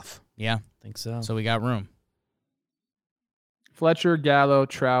coming off. Yeah, I think so. so we got room. Fletcher, Gallo,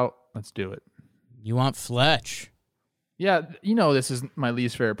 Trout. Let's do it. You want Fletch. Yeah, you know this is my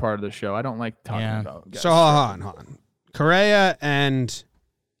least favorite part of the show. I don't like talking Yeah. about guys. So hold on. Correa and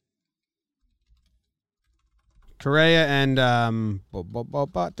who's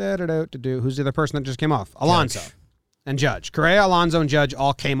the other person that just came off? Alonso Judge. and Judge. Correa, Alonso, and Judge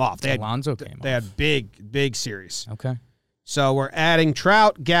all came off. Alonso came They off. had big series. Okay. So we're adding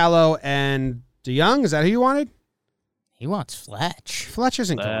Trout, Gallo, and DeYoung. Is that who you wanted? He wants Fletch. Fletch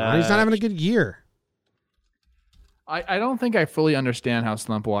isn't going on. He's not having a good year. I don't think I fully understand how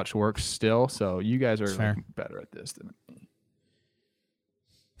Slump Watch works still, so you guys are Fair. like, better at this than me.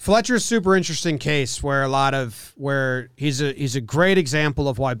 Fletcher's super interesting case where he's a great example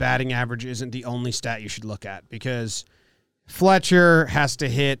of why batting average isn't the only stat you should look at, because Fletcher has to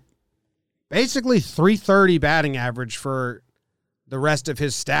hit basically 330 batting average for the rest of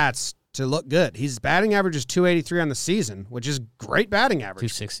his stats to look good. His batting average is 283 on the season, which is great batting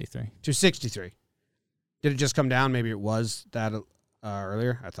average. 263. Did it just come down? Maybe it was that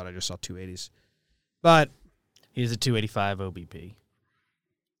earlier. I thought I just saw 280s. But he's a 285 OBP.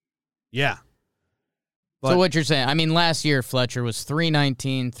 Yeah. So what you're saying, I mean, last year Fletcher was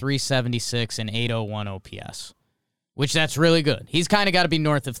 319, 376, and 801 OPS, which that's really good. He's kind of got to be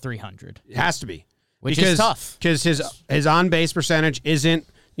north of 300. It has to be. Which is tough. Because his on-base percentage isn't,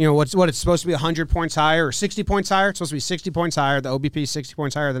 what it's supposed to be 100 points higher or 60 points higher. It's supposed to be 60 points higher. The OBP is 60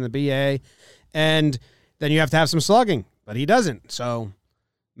 points higher than the BA. And then you have to have some slugging, but he doesn't. So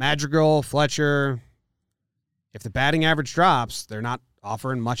Madrigal, Fletcher, if the batting average drops, they're not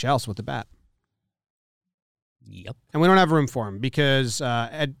offering much else with the bat. Yep. And we don't have room for him because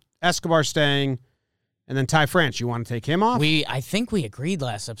Escobar's staying, and then Ty France. You want to take him off? I think we agreed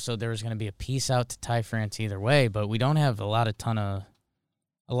last episode there was going to be a piece out to Ty France either way, but we don't have a lot of ton of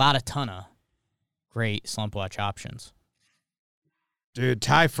great slump watch options. Dude,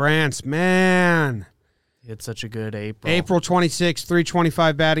 Ty France, man. He had such a good April. April 26,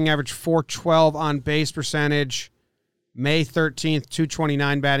 325 batting average, 412 on base percentage. May 13th,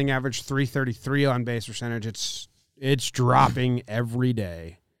 229 batting average, 333 on base percentage. It's dropping every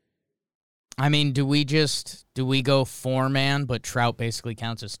day. I mean, do we go 4-man, but Trout basically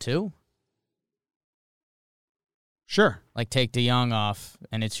counts as 2? Sure. Like take DeYoung off,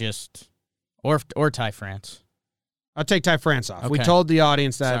 and it's just or Ty France. I'll take Ty France off. Okay. We told the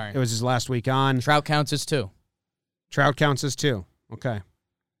audience that it was his last week on. Trout counts as 2. Trout counts as 2. Okay.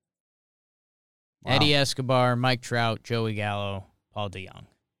 Wow. Eddie Escobar, Mike Trout, Joey Gallo, Paul DeYoung.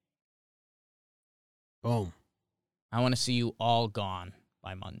 Boom. I want to see you all gone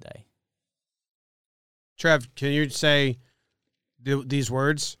by Monday. Trev, can you say these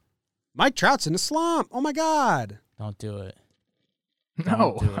words? Mike Trout's in a slump. Oh, my God. Don't do it.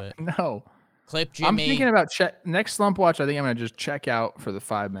 No. Don't do it. No. Clip Jimmy. I'm thinking about next slump watch. I think I'm going to just check out for the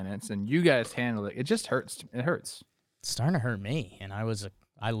 5 minutes, and you guys handle it. It just hurts. It hurts. It's starting to hurt me, and I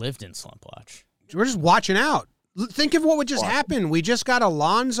lived in slump watch. We're just watching out. Think of what would just happen. We just got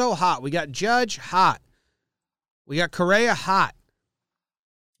Alonso hot. We got Judge hot. We got Correa hot.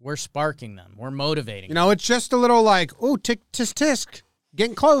 We're sparking them. We're motivating. It's just a little like, oh, tisk, tisk,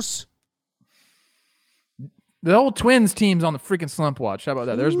 getting close. The old Twins team's on the freaking slump watch. How about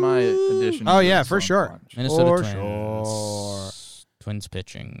that? There's my addition. Oh, yeah, for sure. Watch. Minnesota For Twins. sure. Twins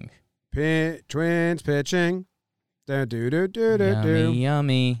pitching. Twins pitching. Yummy,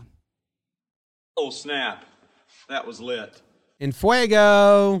 yummy. Oh, snap. That was lit. In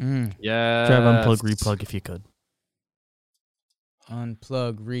Fuego. Yeah. Trev, unplug, replug if you could.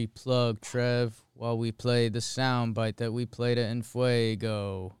 Unplug, replug, Trev, while we play the soundbite that we played at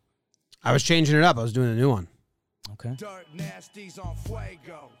Enfuego. I was changing it up. I was doing a new one. Okay.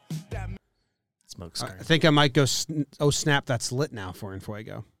 Smoke I screen. think I might go, oh, snap, that's lit now for In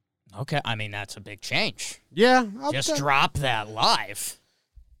Fuego. Okay, I mean, that's a big change. Yeah. Just drop that live.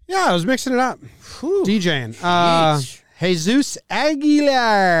 Yeah, I was mixing it up. DJing. Jeez. Jesus Aguilar.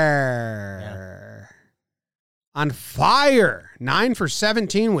 On fire. 9 for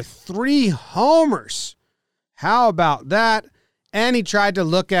 17 with 3 homers. How about that? And he tried to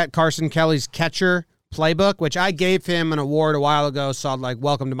look at Carson Kelly's catcher playbook, which I gave him an award a while ago, so I'm like,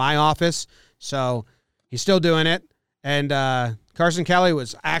 welcome to my office. So he's still doing it. And Carson Kelly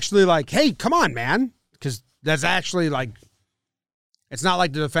was actually like, hey, come on, man. Because that's actually like, it's not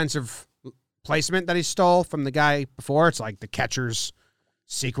like the defensive placement that he stole from the guy before. It's like the catcher's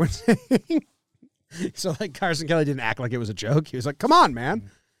sequencing. So like Carson Kelly didn't act like it was a joke. He was like, come on,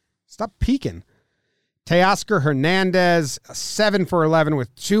 man. Stop peeking. Teoscar Hernandez, 7 for 11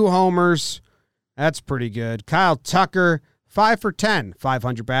 with 2 homers. That's pretty good. Kyle Tucker, 5 for 10,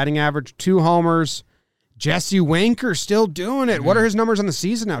 500 batting average, 2 homers. Jesse Winker still doing it. What are his numbers on the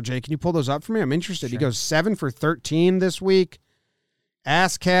season now, Jay? Can you pull those up for me? I'm interested. Sure. He goes 7 for 13 this week.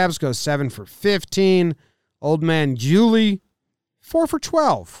 Ass Cabs goes 7 for 15. Old man Julie, 4 for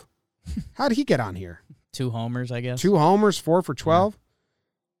 12. How did he get on here? 2 homers, I guess. 2 homers, 4 for 12.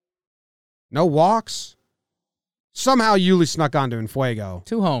 No walks. Somehow Yuli snuck onto Enfuego.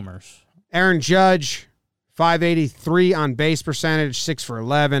 2 homers. Aaron Judge, 583 on base percentage, 6 for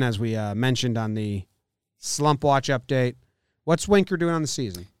 11, as we mentioned on the Slump Watch update. What's Winker doing on the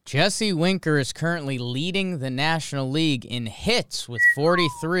season? Jesse Winker is currently leading the National League in hits with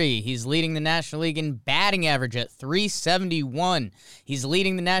 43. He's leading the National League in batting average at 371. He's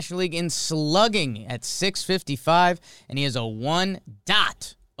leading the National League in slugging at 655, and he has a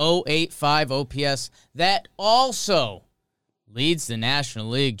 1.085 OPS. That also leads the National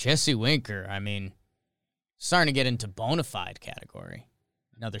League. Jesse Winker, I mean, starting to get into bona fide category.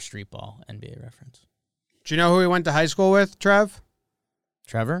 Another street ball NBA reference. Do you know who he went to high school with, Trev?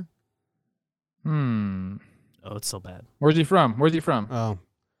 Trevor? Oh, it's so bad. Where's he from? Oh.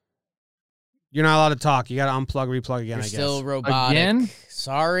 You're not allowed to talk. You got to unplug, replug again, You're I guess. still robotic. Again?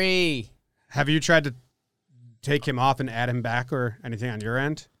 Sorry. Have you tried to take him off and add him back or anything on your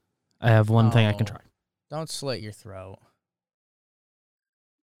end? I have one thing I Oh. can try. Don't slit your throat.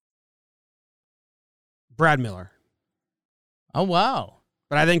 Brad Miller. Oh, wow.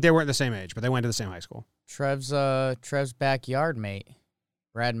 But I think they weren't the same age, but they went to the same high school. Trev's backyard mate,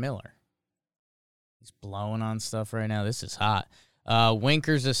 Brad Miller. He's blowing on stuff right now. This is hot.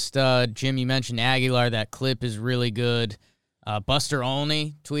 Winker's a stud. Jim, you mentioned Aguilar. That clip is really good. Buster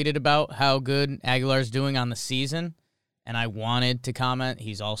Olney tweeted about how good Aguilar's doing on the season, and I wanted to comment.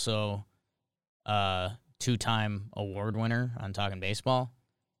 He's also a 2-time award winner on Talking Baseball,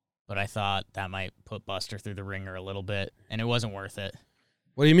 but I thought that might put Buster through the ringer a little bit, and it wasn't worth it.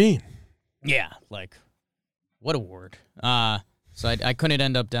 What do you mean? Yeah, like, what award? So I couldn't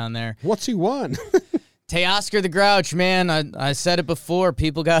end up down there. What's he won? Teoscar the Grouch, man, I said it before.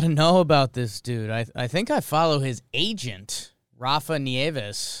 People got to know about this dude. I think I follow his agent, Rafa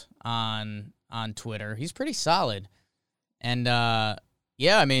Nieves, on Twitter. He's pretty solid. And,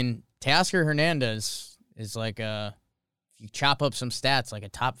 yeah, I mean, Teoscar Hernandez is like if you chop up some stats, like a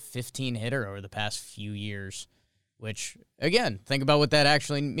top 15 hitter over the past few years, which, again, think about what that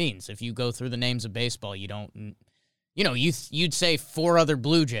actually means. If you go through the names of baseball, you don't... You know, you'd say 4 other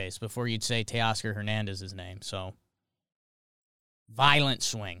Blue Jays before you'd say Teoscar Hernandez's name. So, violent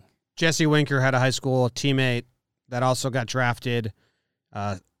swing. Jesse Winker had a high school teammate that also got drafted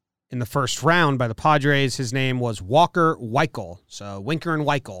in the first round by the Padres. His name was Walker Weichel. So Winker and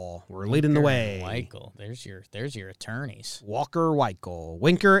Weichel were leading the way. Weichel, there's your attorneys. Walker Weichel.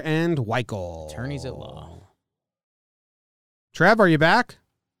 Winker and Weichel. Attorneys at law. Trev, are you back?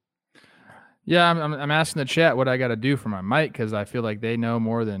 Yeah, I'm asking the chat what I got to do for my mic because I feel like they know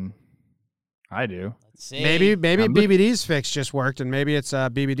more than I do. Let's see. Maybe BBD's fix just worked, and maybe it's a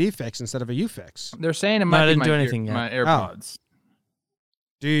BBD fix instead of a U fix. They're saying it No, might I be didn't my, do anything yet. my AirPods.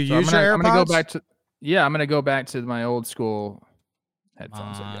 Do you So use your AirPods? I'm gonna go back to I'm gonna go back to my old school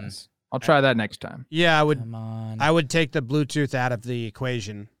headphones. I on. guess I'll try that next time. Yeah, Come on. I would take the Bluetooth out of the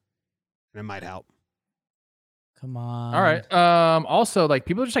equation, and it might help. Come on. All right. Also, like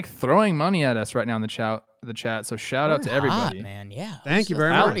people are just like throwing money at us right now in the chat. So shout out to We're everybody. hot, man. Yeah. Thank you This is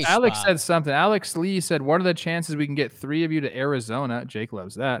very a much. 30 Alex spot. said something. Alex Lee said, "What are the chances we can get 3 of you to Arizona?" Jake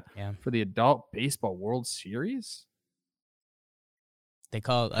loves that. Yeah. For the Adult Baseball World Series. They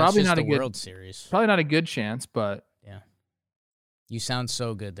call it Probably that's just not a the good- World Series. Probably not a good chance, but You sound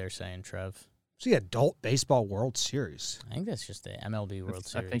so good, they're saying, Trev. It's the Adult Baseball World Series. I think that's just the MLB World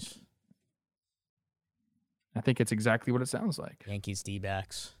That's- I Series. think- I think it's exactly what it sounds like. Yankees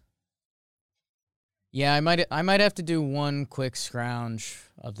D-backs. Yeah, I might have to do one quick scrounge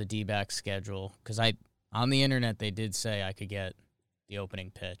of the D-back schedule because on the internet they did say I could get the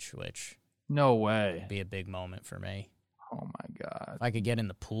opening pitch, which No way. would be a big moment for me. Oh my God. If I could get in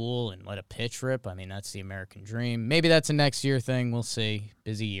the pool and let a pitch rip, I mean that's the American dream. Maybe that's a next year thing. We'll see.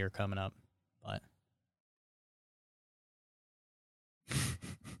 Busy year coming up, but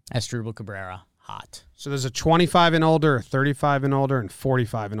Asdrubal Cabrera, hot. So there's a 25 and older, a 35 and older, and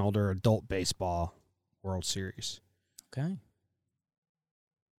 45 and older Adult Baseball World Series. Okay.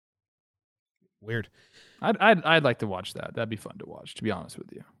 Weird. I'd like to watch that. That'd be fun to watch, to be honest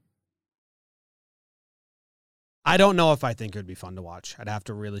with you. I don't know if I think it would be fun to watch. I'd have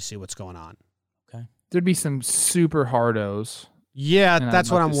to really see what's going on. There'd be some super hardos. Yeah, And I'd that's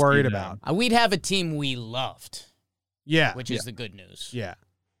what love I'm to see worried them. about. We'd have a team we loved, Yeah. which is the good news. Yeah.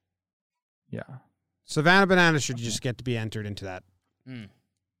 Yeah. Savannah Bananas should just get to be entered into that Mm.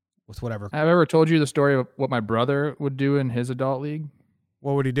 with whatever. Have I ever told you the story of what my brother would do in his adult league?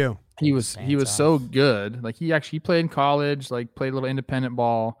 What would he do? He was so good. Like he played in college, like played a little independent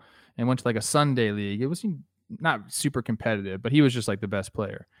ball and went to like a Sunday league. It was not super competitive, but he was just like the best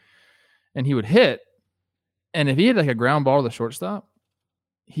player. And he would hit, and if he had like a ground ball to the shortstop,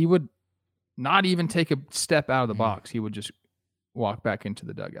 he would not even take a step out of the box. He would just walk back into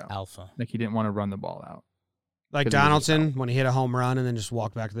the dugout. Alpha. Like he didn't want to run the ball out. Like 'Cause he was just Donaldson when he hit a home run and then just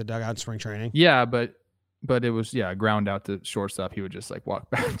walked back to the dugout in spring training. Yeah, but it was ground out to shortstop. He would just like walk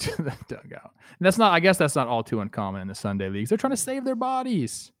back to the dugout. And I guess that's not all too uncommon in the Sunday leagues. They're trying to save their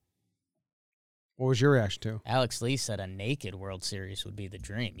bodies. What was your reaction to? Alex Lee said a naked World Series would be the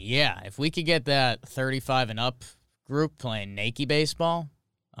dream. Yeah, if we could get that 35 and up group playing naked baseball,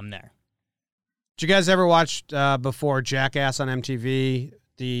 I'm there. Did you guys ever watch before Jackass on MTV?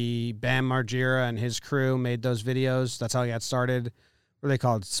 The Bam Margera and his crew made those videos. That's how he got started. What are they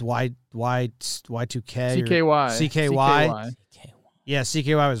called? It's Y2K? CKY. CKY. Yeah,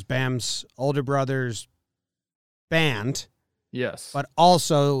 CKY was Bam's older brother's band. Yes. But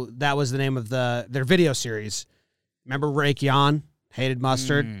also, that was the name of their video series. Remember Rake Yan, Hated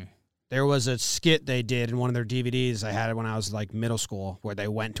Mustard? There was a skit they did in one of their DVDs. I had it when I was like middle school, where they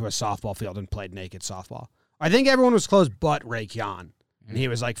went to a softball field and played naked softball. I think everyone was closed but Rake Yan. And he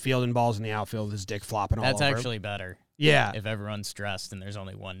was like fielding balls in the outfield with his dick flopping all over. That's actually better. Yeah. If everyone's dressed and there's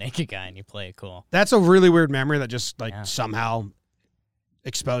only one naked guy and you play it cool. That's a really weird memory that just somehow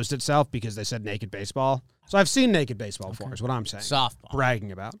exposed itself because they said naked baseball. So I've seen naked baseball before is what I'm saying. Softball.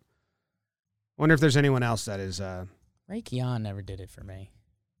 Bragging about. Wonder if there's anyone else that is... Rake Yan never did it for me.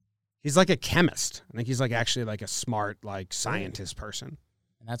 He's like a chemist. I think he's like actually like a smart like scientist person.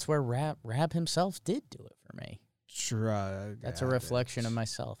 And that's where Rab himself did do it for me. Sure. That's a reflection of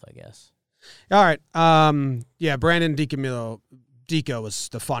myself, I guess. All right. Yeah, Brandon Dico was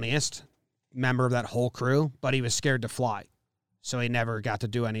the funniest member of that whole crew, but he was scared to fly. So he never got to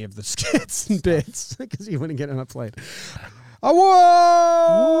do any of the skits and bits because he wouldn't get on a plane.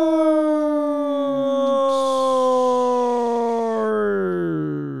 Awards.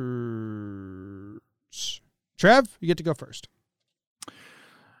 Trev, you get to go first.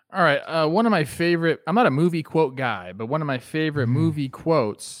 All right. One of my favorite, I'm not a movie quote guy, but one of my favorite movie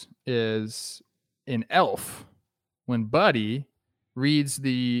quotes is in Elf when Buddy reads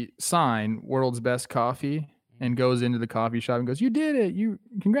the sign, World's Best Coffee, and goes into the coffee shop and goes, "You did it.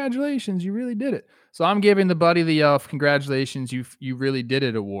 Congratulations. You really did it." So I'm giving the Buddy the Elf, "Congratulations. You really did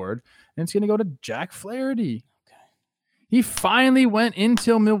it" award. And it's going to go to Jack Flaherty. Okay. He finally went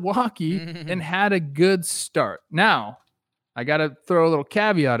into Milwaukee and had a good start. Now, I got to throw a little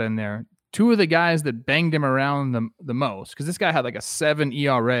caveat in there. Two of the guys that banged him around the most, because this guy had like a 7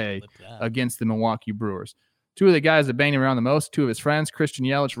 ERA against the Milwaukee Brewers. Two of the guys that banged him around the most, two of his friends, Christian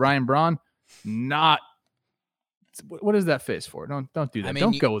Yelich, Ryan Braun, not. What is that face for? Don't do that. I mean,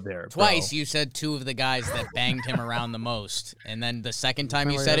 don't go there. Twice you said two of the guys that banged him around the most, and then the second time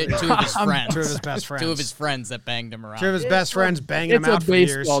you said it, two of his friends, two of his best friends, two of his friends that banged him around. Two of his best friends banging him out for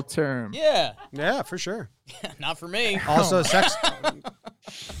years. It's a baseball term. Yeah, for sure. Not for me. Also, sex.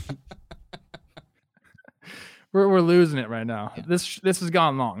 We're losing it right now. This has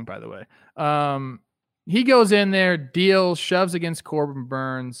gone long, by the way. He goes in there, deals, shoves against Corbin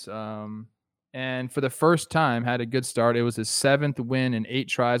Burns. And for the first time, had a good start. It was his 7th win in 8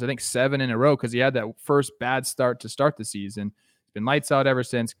 tries. I think 7 in a row because he had that first bad start to start the season. He's been lights out ever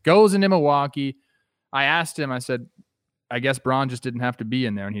since. Goes into Milwaukee. I asked him, I said, I guess Braun just didn't have to be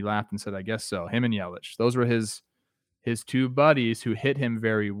in there. And he laughed and said, I guess so. Him and Yelich. Those were his two buddies who hit him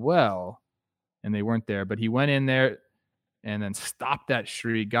very well. And they weren't there. But he went in there and then stopped that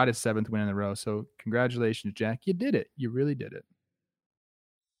streak. Got his 7th win in a row. So congratulations, Jack. You did it. You really did it.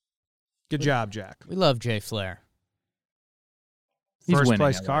 Good job, Jack. We love Jay Flair. He's First winning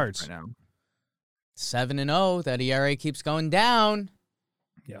place cards. Right now. 7-0. That ERA keeps going down.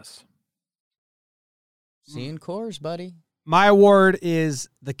 Yes. See you in Coors, buddy. My award is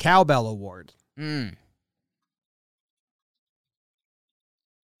the Cowbell Award. It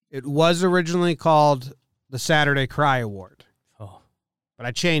was originally called the Saturday Cry Award. But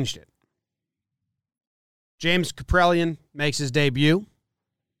I changed it. James Kaprielian makes his debut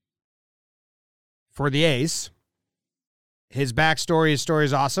for the A's. His backstory, his story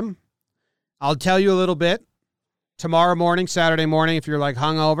is awesome. I'll tell you a little bit tomorrow morning, Saturday morning, if you're like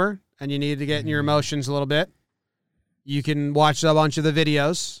hungover and you need to get in your emotions a little bit. You can watch a bunch of the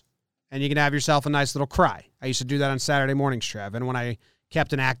videos and you can have yourself a nice little cry. I used to do that on Saturday mornings, Trev. And when I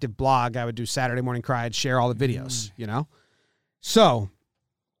kept an active blog, I would do Saturday morning cry. I'd share all the videos, you know? So,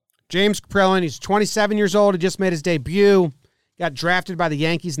 James Kaprielian, he's 27 years old. He just made his debut. Got drafted by the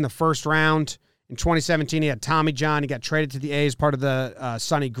Yankees in the first round. In 2017, he had Tommy John. He got traded to the A's, part of the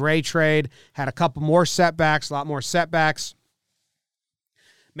Sonny Gray trade. Had a couple more setbacks, a lot more setbacks.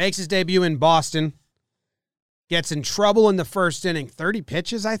 Makes his debut in Boston. Gets in trouble in the first inning. 30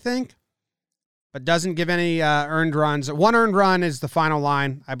 pitches, I think. But doesn't give any earned runs. One earned run is the final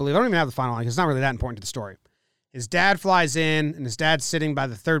line, I believe. I don't even have the final line because it's not really that important to the story. His dad flies in, and his dad's sitting by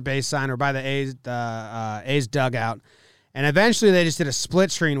the third base sign or by the A's dugout. And eventually they just did a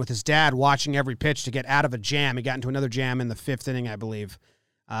split screen with his dad watching every pitch to get out of a jam. He got into another jam in the 5th inning, I believe,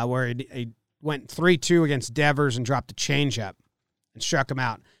 where he went 3-2 against Devers and dropped a changeup and struck him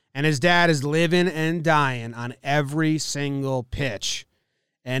out. And his dad is living and dying on every single pitch.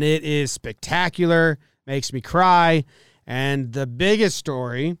 And it is spectacular, makes me cry. And the biggest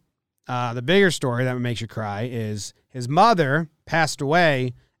story the bigger story that makes you cry is his mother passed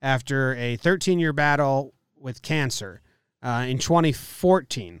away after a 13-year battle with cancer in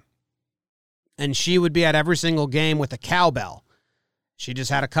 2014. And she would be at every single game with a cowbell. She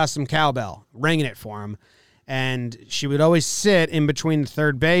just had a custom cowbell, ringing it for him. And she would always sit in between the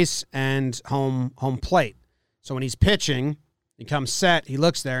third base and home plate. So when he's pitching, he comes set, he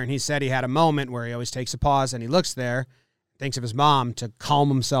looks there, and he said he had a moment where he always takes a pause, and he looks there, thinks of his mom to calm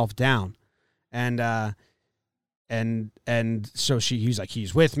himself down. And so he's like,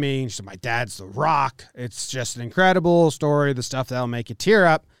 he's with me. She said, my dad's the Rock. It's just an incredible story, the stuff that'll make you tear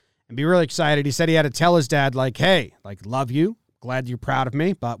up and be really excited. He said he had to tell his dad, like, hey, like, love you. Glad you're proud of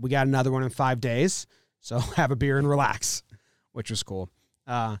me, but we got another one in 5 days. So have a beer and relax, which was cool.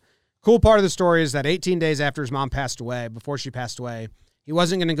 Cool part of the story is that 18 days after his mom passed away, before she passed away, he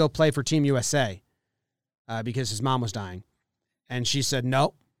wasn't going to go play for Team USA because his mom was dying. And she said,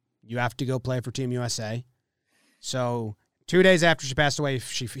 no, you have to go play for Team USA. So 2 days after she passed away,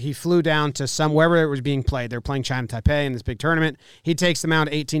 he flew down to wherever it was being played. They were playing China Taipei in this big tournament. He takes the mound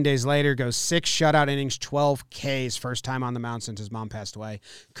 18 days later, goes 6 shutout innings, 12 Ks, first time on the mound since his mom passed away.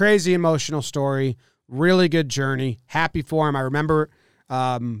 Crazy emotional story. Really good journey. Happy for him. I remember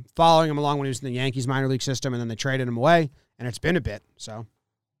following him along when he was in the Yankees minor league system, and then they traded him away, and it's been a bit. So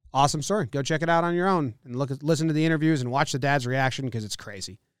awesome story. Go check it out on your own and listen to the interviews and watch the dad's reaction because it's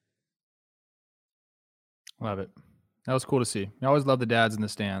crazy. Love it. That was cool to see. I always love the dads in the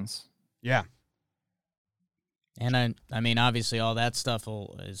stands. Yeah. And I mean, obviously all that stuff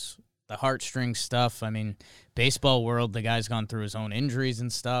is the heartstring stuff. I mean, baseball world, the guy's gone through his own injuries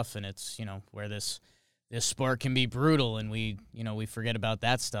and stuff, and it's, where this sport can be brutal, and we forget about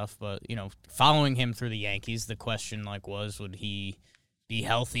that stuff. But, following him through the Yankees, the question was, would he be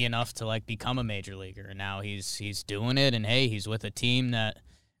healthy enough to become a major leaguer? And now he's doing it, and hey, he's with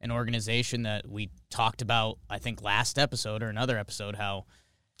an organization that we talked about, I think last episode or another episode, how,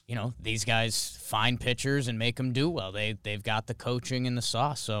 these guys find pitchers and make them do well. They've got the coaching and the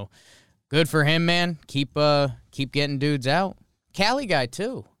sauce. So good for him, man. Keep getting dudes out. Cali guy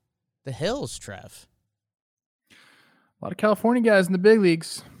too. The Hills, Trev. A lot of California guys in the big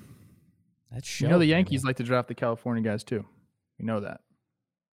leagues. That's the Yankees like to draft the California guys too. You know that.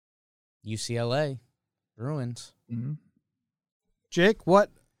 UCLA, Bruins. Mm-hmm. Jake,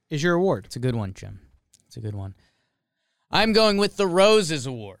 what is your award? It's a good one, Jim. It's a good one. I'm going with the Roses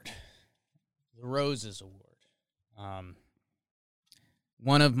Award. The Roses Award.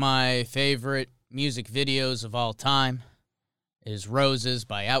 One of my favorite music videos of all time is Roses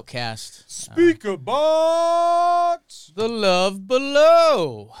by Outkast. Speaker box! The Love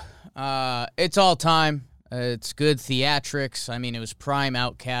Below. It's all time. It's good theatrics. I mean, it was prime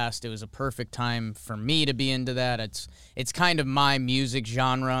Outkast. It was a perfect time for me to be into that. It's kind of my music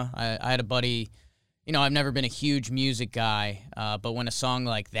genre. I had a buddy, I've never been a huge music guy, but when a song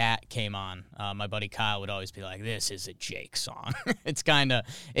like that came on, my buddy Kyle would always be like, "This is a Jake song." It's kind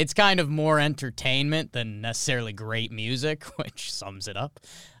of more entertainment than necessarily great music, which sums it up.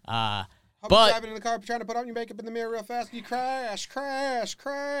 How about driving in the car trying to put on your makeup in the mirror real fast, and you crash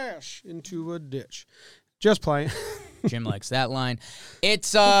into a ditch. Just playing. Jim likes that line.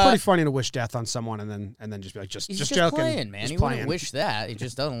 It's pretty funny to wish death on someone and then just be like, just joking. Playing, man. Just he playing. wouldn't wish that. He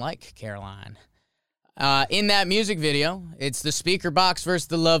just doesn't like Caroline. In that music video, it's the Speaker Box versus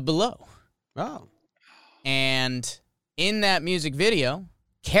the Love Below. Oh. And in that music video,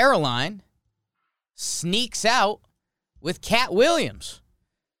 Caroline sneaks out with Cat Williams,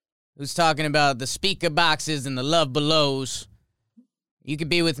 who's talking about the speaker boxes and the love belows. You could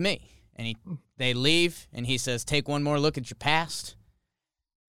be with me. And they leave, and he says, take one more look at your past.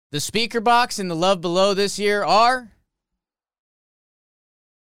 The speaker box and the love below this year are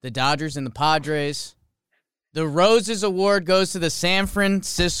the Dodgers and the Padres. The Roses Award goes to the San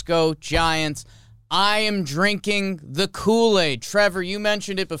Francisco Giants. I am drinking the Kool-Aid. Trevor, you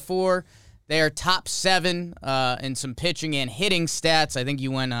mentioned it before. They are top 7 in some pitching and hitting stats. I think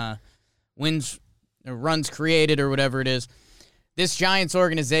you went wins, runs created, or whatever it is. This Giants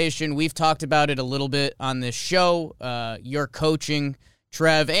organization, we've talked about it a little bit on this show. Your coaching,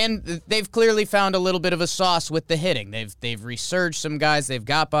 Trev, and they've clearly found a little bit of a sauce with the hitting. They've resurged some guys. They've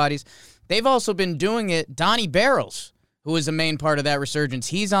got bodies. They've also been doing it. Donnie Barrels, who is a main part of that resurgence,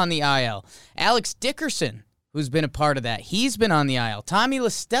 he's on the IL. Alex Dickerson, who's been a part of that, he's been on the IL. Tommy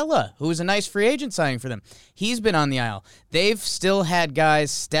LaStella, who was a nice free agent signing for them, he's been on the IL. They've still had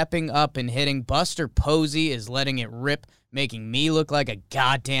guys stepping up and hitting. Buster Posey is letting it rip, making me look like a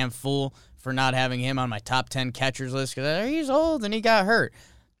goddamn fool for not having him on my top 10 catchers list because he's old and he got hurt.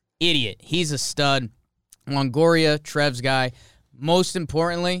 Idiot. He's a stud. Longoria, Trev's guy. Most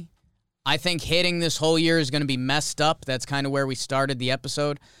importantly, I think hitting this whole year is going to be messed up. That's kind of where we started the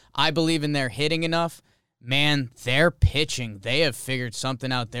episode. I believe in their hitting enough. Man, their pitching, they have figured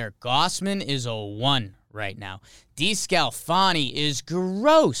something out there. Gossman is a 1 right now. DeScalfani is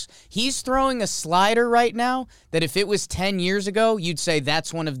gross. He's throwing a slider right now that if it was 10 years ago, you'd say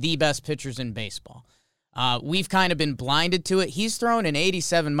that's one of the best pitchers in baseball. We've kind of been blinded to it. He's throwing an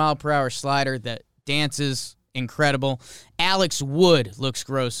 87-mile-per-hour slider that dances. Incredible. Alex Wood looks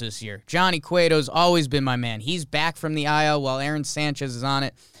gross this year. Johnny Cueto's always been my man. He's back from the IL while Aaron Sanchez is on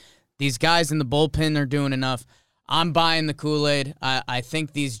it. These guys in the bullpen are doing enough. I'm buying the Kool-Aid. I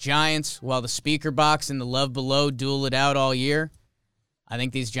think these Giants, while the speaker box and the love below duel it out all year, I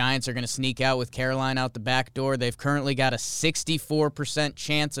think these Giants are going to sneak out with Carolina out the back door. They've currently got a 64%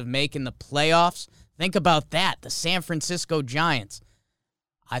 chance of making the playoffs. Think about that. The San Francisco Giants.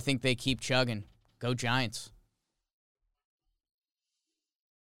 I think they keep chugging. Go Giants.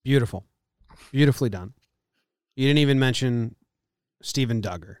 Beautiful. Beautifully done. You didn't even mention Steven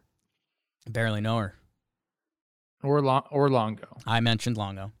Duggar. Barely know her. Or Longo. I mentioned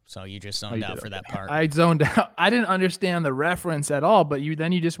Longo, so you just zoned out for that part. I zoned out. I didn't understand the reference at all, but you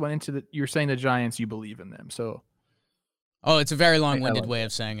just went into you're saying the Giants, you believe in them. So, it's a very long-winded way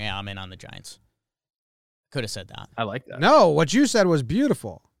of saying, yeah, I'm in on the Giants. Could have said that. I like that. No, what you said was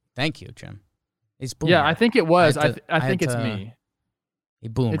beautiful. Thank you, Jim. He's Yeah, I think it was. I think it's me. He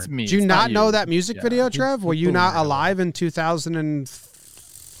boomer. It's me. Did you It's not know you. that music video, Trev? Were you not alive in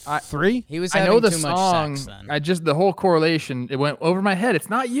 2003? He was I having know the too song. much sex then. I just the whole correlation. It went over my head. It's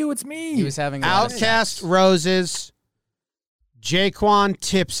not you. It's me. He was having a lot of Outcast sex. Roses, Jaquan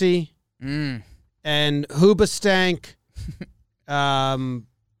Tipsy, and Hoobastank. What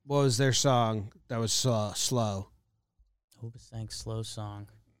was their song that was slow? Hoobastank slow song.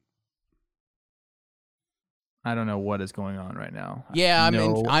 I don't know what is going on right now. Yeah,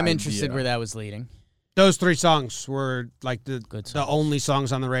 No I'm interested idea. where that was leading. Those 3 songs were like the songs. only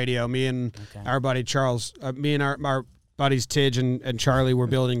songs on the radio. Me and our buddy Charles, me and our buddies Tidge and Charlie were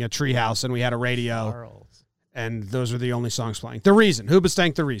building a treehouse, and we had a radio, and those were the only songs playing. The Reason,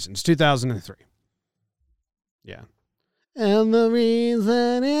 Hoobastank, The Reason. It's 2003. Yeah. And the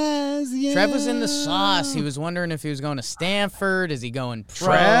reason is you. Trev was in the sauce. He was wondering if he was going to Stanford. Is he going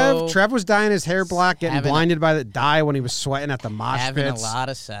pro? Trev was dyeing his hair black, getting Having blinded by the dye when he was sweating at the mosh having pits. a lot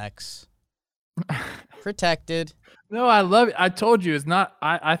of sex. Protected. No, I love it. I told you it's not.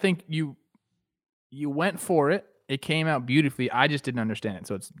 I think you went for it. It came out beautifully. I just didn't understand it.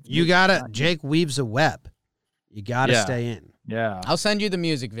 So it's You gotta. Jake weaves a web. You gotta stay in. Yeah. I'll send you the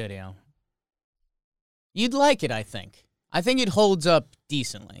music video. You'd like it, I think. I think it holds up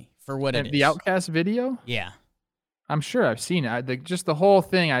decently for what it is. The Outcast video? Yeah. I'm sure I've seen it. Just the whole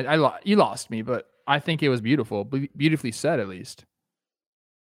thing. You lost me, but I think it was beautiful. Beautifully said, at least.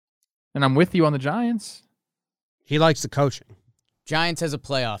 And I'm with you on the Giants. He likes the coaching. Giants has a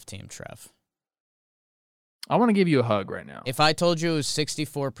playoff team, Trev. I want to give you a hug right now. If I told you it was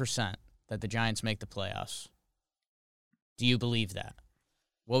 64% that the Giants make the playoffs, do you believe that?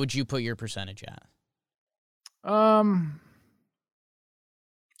 What would you put your percentage at?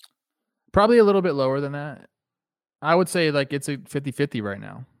 Probably a little bit lower than that. I would say like it's a 50-50 right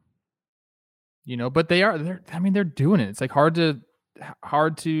now. But they're doing it. It's like hard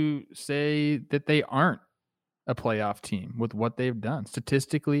to say that they aren't a playoff team with what they've done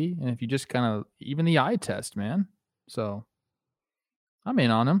statistically. And if you just kind of, even the eye test, man. So I'm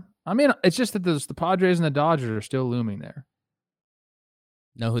in on them. It's just that the Padres and the Dodgers are still looming there.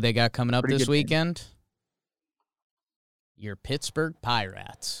 Know who they got coming up Pretty this good team. weekend? Your Pittsburgh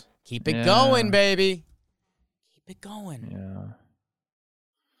Pirates. Keep it going, baby. Keep it going. Yeah.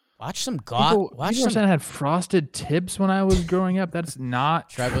 Watch some People watch were some. saying I had frosted tips when I was growing up. That's not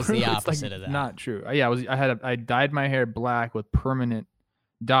Trev was true. the It's, opposite of that. Not true. Yeah, I dyed my hair black with permanent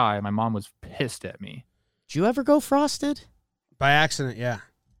dye. My mom was pissed at me. Did you ever go frosted? By accident, yeah.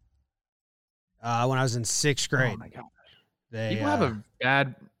 When I was in 6th grade. Oh my god. They, People have a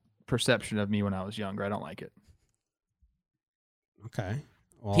bad perception of me when I was younger. I don't like it. Okay.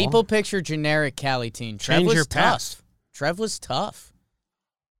 Well, People picture generic Cali teen. Trev change was your tough. path. Trev was tough.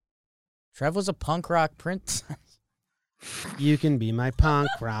 Trev was a punk rock prince. You can be my punk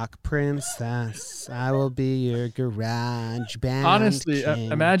rock princess. I will be your garage band. Honestly,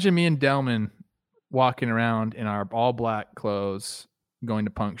 king. imagine me and Delman walking around in our all black clothes going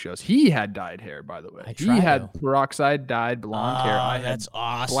to punk shows. He had dyed hair, by the way. I He tried had to. peroxide dyed blonde hair. I had That's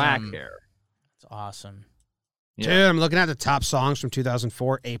awesome. black hair. That's awesome. Dude, I'm looking at the top songs from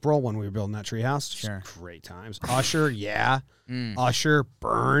 2004, April, when we were building that treehouse. Sure. Great times. Usher, yeah. Mm. Usher,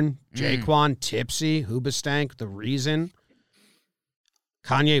 Burn, Jaquan, Tipsy, Hoobastank, The Reason.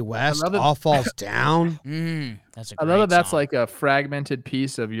 Kanye West, love it. All Falls Down. That's a I great love that that's song. like a fragmented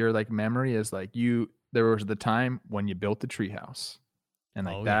piece of your like memory is like there was the time when you built the treehouse. And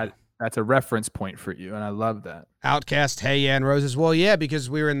like Oh, that yeah. that's a reference point for you. And I love that. Outcast, Hey Yeah, and Roses. Well, yeah, because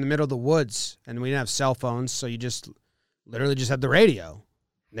we were in the middle of the woods and we didn't have cell phones, so you just literally just had the radio.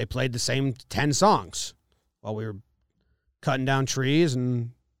 They played the same 10 songs while we were cutting down trees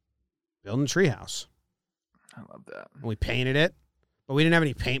and building a treehouse. I love that. And we painted it, but we didn't have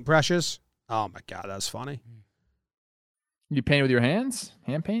any paintbrushes. Oh my God, that was funny. You paint with your hands?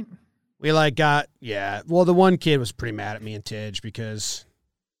 Hand paint? We well, the one kid was pretty mad at me and Tidge because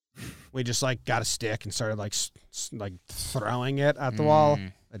we just like got a stick and started like throwing it at the wall.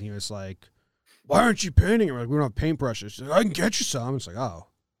 And he was like, "Why aren't you painting it?" We're like, "We don't have paintbrushes." He's like, "I can get you some." It's like, "Oh,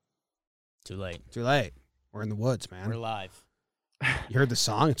 Too late. too late. We're in the woods, man." We're live. You heard the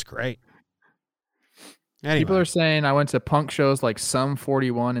song? It's great. Anyway, People are saying I went to punk shows like Sum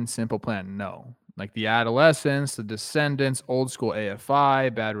 41 and Simple Plan. No. Like the Adolescents, the Descendants, Old School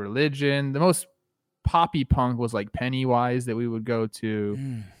AFI, Bad Religion. The most poppy punk was like Pennywise that we would go to.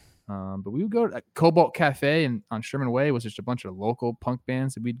 But we would go to Cobalt Cafe and on Sherman Way was just a bunch of local punk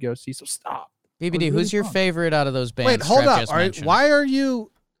bands that we'd go see. So stop. BBD, really who's your fun. favorite out of those bands? wait, hold Trev up. just All right, mentioned? why are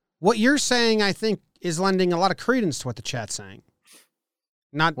you? What you're saying, I think, is lending a lot of credence to what the chat's saying.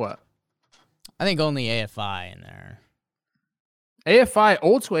 Not What? I think only AFI in there. AFI,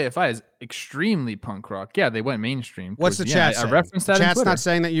 Old School AFI is extremely punk rock. Yeah, they went mainstream. What's the towards chat end. saying? I referenced that in Chat's Twitter. not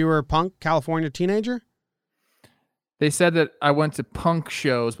saying that you were a punk California teenager? They said that I went to punk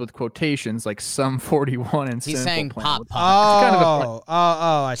shows with quotations like Sum 41 and He's Simple saying Plan. pop which- punk. kind of a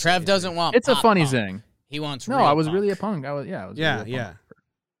Oh, I see. Trev doesn't want. It's a pop funny punk. zing. He wants. No, real I was punk. really a punk. I was Yeah, really a yeah. punk.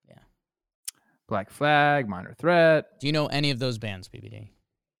 Black Flag, Minor Threat. Do you know any of those bands, BBD?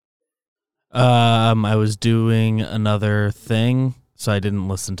 I was doing another thing, so I didn't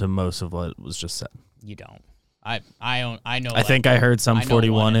listen to most of what was just said. You don't. I know. I think I heard some I know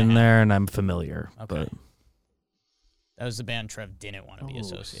 41 one and in a half. there, and I'm familiar. Okay. But That was the band Trev didn't want to be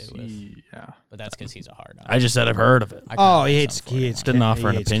associated with, Yeah. but that's because he's a hard on. I just said I've heard of it. I Oh, kinda he like hates. Sum He hates. 41. Didn't offer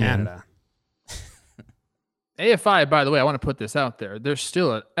an he hates opinion. Canada. AFI, by the way, I want to put this out there. They're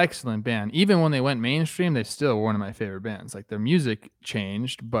still an excellent band. Even when they went mainstream, they still were one of my favorite bands. Like their music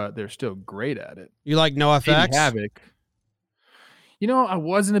changed, but they're still great at it. You like NoFX? Baby Havoc. You know, I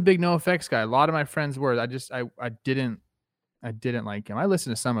wasn't a big NoFX guy. A lot of my friends were. I didn't like him. I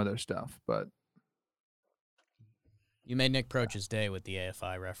listened to some of their stuff, but You made Nick Proch's day with the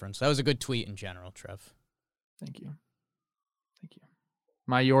AFI reference. That was a good tweet in general, Trev. thank you. Thank you.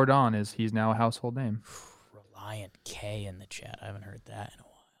 My Jordan he's now a household name. Reliant K in the chat. I haven't heard that in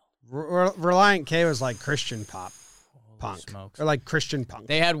a while. Reliant K was like Christian pop Holy punk, smokes. or like Christian punk.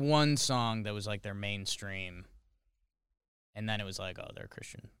 They had one song that was like their mainstream, and then it was like, oh, they're a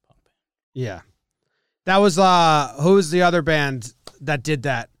Christian punk band. Yeah, that was who's the other band that did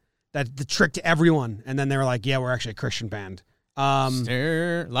that? That the tricked everyone, and then they were like, "Yeah, we're actually a Christian band."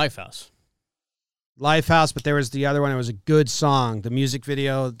 Lifehouse. Lifehouse, but there was the other one. It was a good song. The music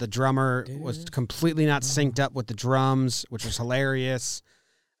video, the drummer was completely not synced up with the drums, which was hilarious.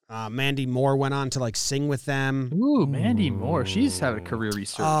 Mandy Moore went on to like sing with them. Ooh, Mandy Moore. She's had a career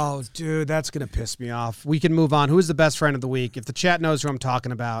research. Oh, dude, that's gonna piss me off. We can move on. Who's the best friend of the week? If the chat knows who I'm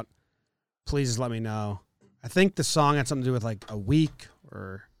talking about, please let me know. I think the song had something to do with like a week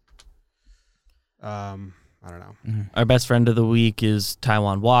or, I don't know. our best friend of the week is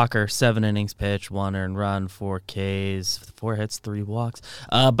Taiwan Walker. 7 innings pitch, 1 earned run, 4 Ks, 4 hits, 3 walks.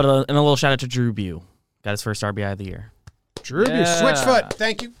 And a little shout out to Drew Bew. Got his first RBI of the year. Drew, Switchfoot.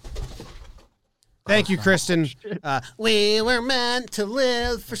 Thank you. Thank you, Kristen. We were meant to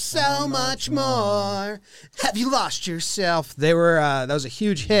live for so much more. Have you lost yourself? They were. That was a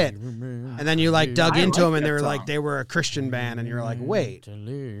huge hit. And then you like dug into them, and they were like they were a Christian band, and you were like, wait,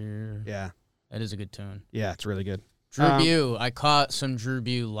 yeah, That is a good tune. yeah, it's really good. Drew Bew. I caught some Drew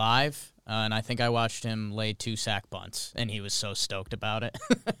Bew live, and I think I watched him lay 2 sack bunts, and he was so stoked about it.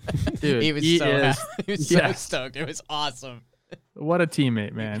 Dude, he was he so is- he was so yes. stoked. It was awesome. What a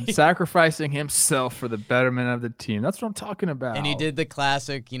teammate, man. Sacrificing himself for the betterment of the team. That's what I'm talking about. And he did the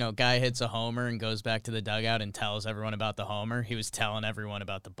classic, guy hits a homer and goes back to the dugout and tells everyone about the homer. He was telling everyone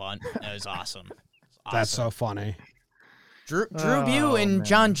about the bunt. It was awesome. It was awesome. That's so funny. Drew Bew and man.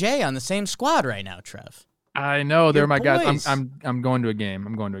 John Jay on the same squad right now, Trev. I know they're Your my guys. boys. I'm going to a game.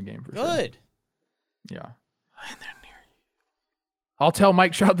 I'm going to a game for sure. Good. Yeah. I'll tell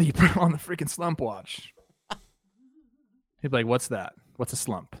Mike Trout that you put him on the freaking slump watch. He'd be like, "What's that? What's a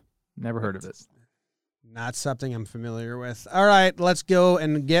slump? Never heard of it." Not something I'm familiar with. All right, let's go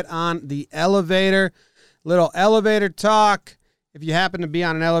and get on the elevator. Little elevator talk. if you happen to be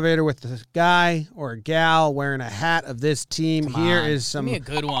on an elevator with a guy or a gal wearing a hat of this team, here is some Give me a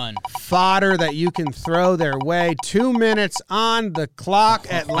good one. fodder that you can throw their way. 2 minutes on the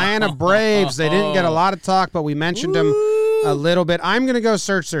clock. Atlanta Braves. They didn't get a lot of talk, but we mentioned them a little bit. I'm going to go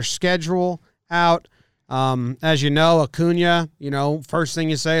search their schedule out. As you know, Acuna, first thing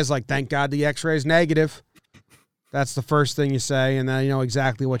you say is like, thank God the X-ray's negative. That's the first thing you say, and then you know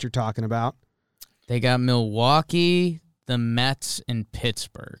exactly what you're talking about. They got Milwaukee, the Mets, and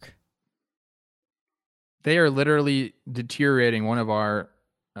Pittsburgh. They are literally deteriorating one of our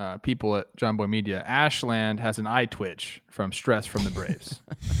people at John Boy Media. Ashland has an eye twitch from stress from the Braves.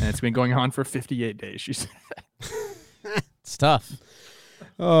 And it's been going on for 58 days, she said. It's tough.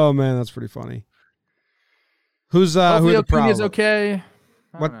 Oh, man, that's pretty funny. Who the problem? Is okay.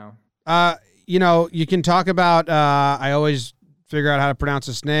 I What- don't know. You can talk about, I always figure out how to pronounce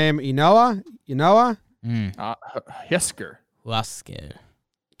his name, Ynoa? Hesker. Huascar.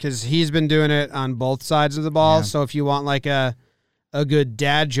 Because he's been doing it on both sides of the ball. Yeah. So if you want like a good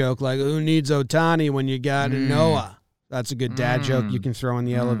dad joke, like who needs Ohtani when you got Noah? That's a good dad joke you can throw in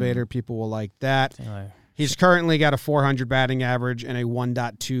the elevator. People will like that. Taylor. He's currently got a 400 batting average and a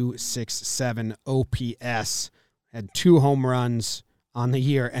 1.267 OPS. Had 2 home runs on the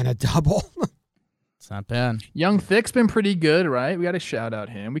year and a double. It's not bad. Young Thick's been pretty good, right? We got to shout out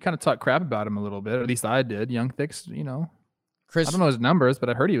him. We kind of talked crap about him a little bit. Or at least I did. Young Thick's, Chris, I don't know his numbers, but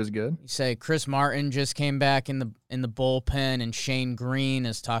I heard he was good. You say Chris Martin just came back in the bullpen, and Shane Green,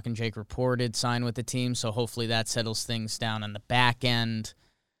 as Talkin' Jake reported, signed with the team. So hopefully that settles things down on the back end.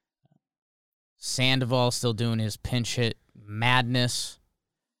 Sandoval still doing his pinch hit madness.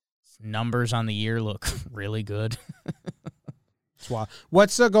 His numbers on the year look really good. That's wild.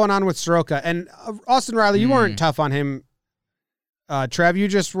 What's going on with Soroka? And Austin Riley, you weren't tough on him. Trev, you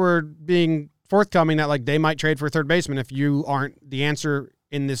just were being forthcoming that like they might trade for a third baseman if you aren't the answer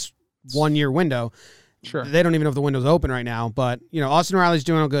in this 1 year window. Sure. They don't even know if the window's open right now, but Austin Riley's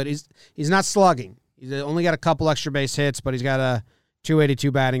doing all good. He's not slugging. He's only got a couple extra base hits, but he's got a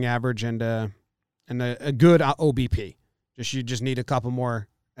 282 batting average and a good OBP. You just need a couple more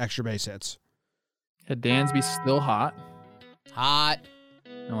extra base hits. Yeah, Dansby's still hot. Hot.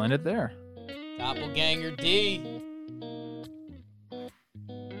 I'll end it there. Doppelganger D.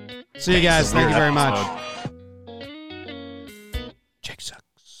 See you guys. Thank you very much. Jake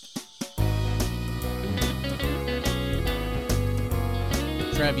sucks.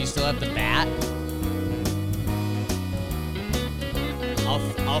 Trev, you still have the bat?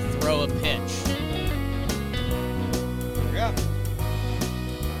 I'll throw a pitch. Yeah.